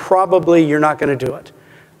 and probably you're not going to do it.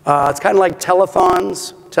 It's kind of like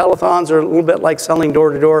telethons. Telethons are a little bit like selling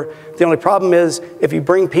door to door. The only problem is if you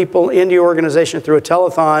bring people into your organization through a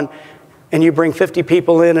telethon and you bring 50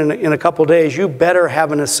 people in a couple days, you better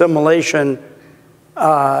have an assimilation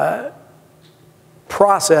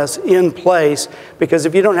process in place, because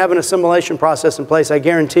if you don't have an assimilation process in place, I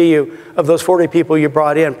guarantee you, of those 40 people you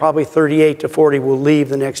brought in, probably 38 to 40 will leave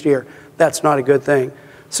the next year. That's not a good thing.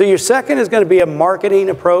 So your second is going to be a marketing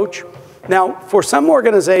approach. Now, for some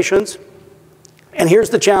organizations, and here's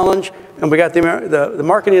the challenge, and we got the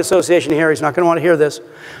Marketing Association here, he's not going to want to hear this,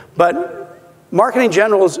 but Marketing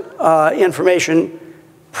General's information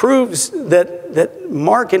proves that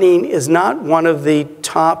marketing is not one of the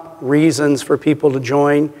top reasons for people to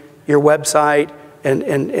join your website,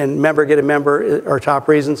 and member get a member are top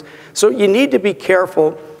reasons. So you need to be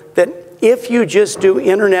careful that if you just do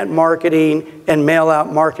internet marketing and mail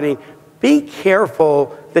out marketing, be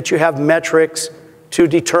careful that you have metrics to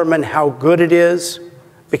determine how good it is,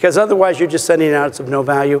 because otherwise you're just sending out, it's of no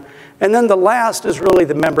value. And then the last is really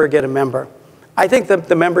the member get a member. I think that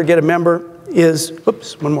the member get a member is,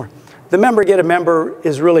 oops, one more. The member get a member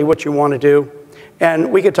is really what you want to do.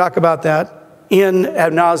 And we could talk about that in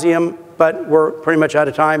ad nauseum, but we're pretty much out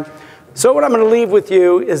of time. So what I'm going to leave with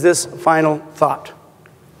you is this final thought.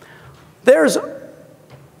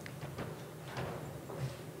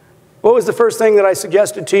 What was the first thing that I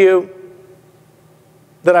suggested to you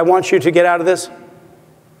that I want you to get out of this?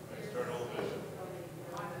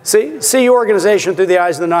 See your organization through the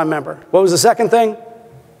eyes of the non-member. What was the second thing?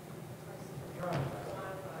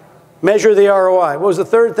 Measure the ROI. What was the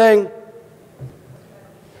third thing?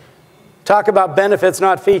 Talk about benefits,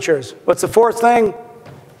 not features. What's the fourth thing?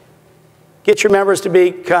 Get your members to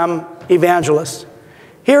become evangelists.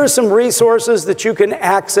 Here are some resources that you can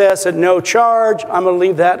access at no charge. I'm going to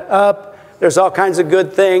leave that up. There's all kinds of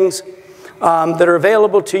good things that are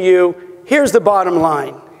available to you. Here's the bottom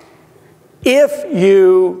line. If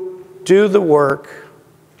you do the work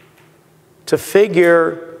to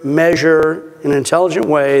figure, measure in an intelligent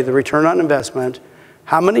way the return on investment,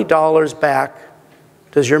 how many dollars back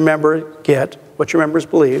does your member get, what your members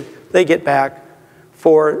believe they get back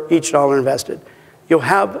for each dollar invested, you'll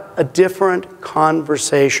have a different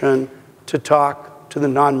conversation to talk to the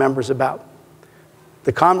non-members about.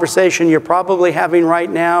 The conversation you're probably having right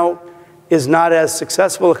now is not as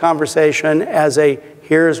successful a conversation as a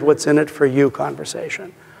here's what's in it for you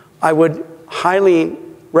conversation. I would highly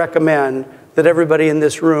recommend that everybody in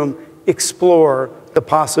this room explore the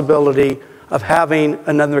possibility of having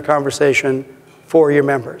another conversation for your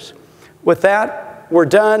members. With that, we're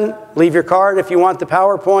done. Leave your card if you want the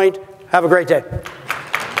PowerPoint. Have a great day.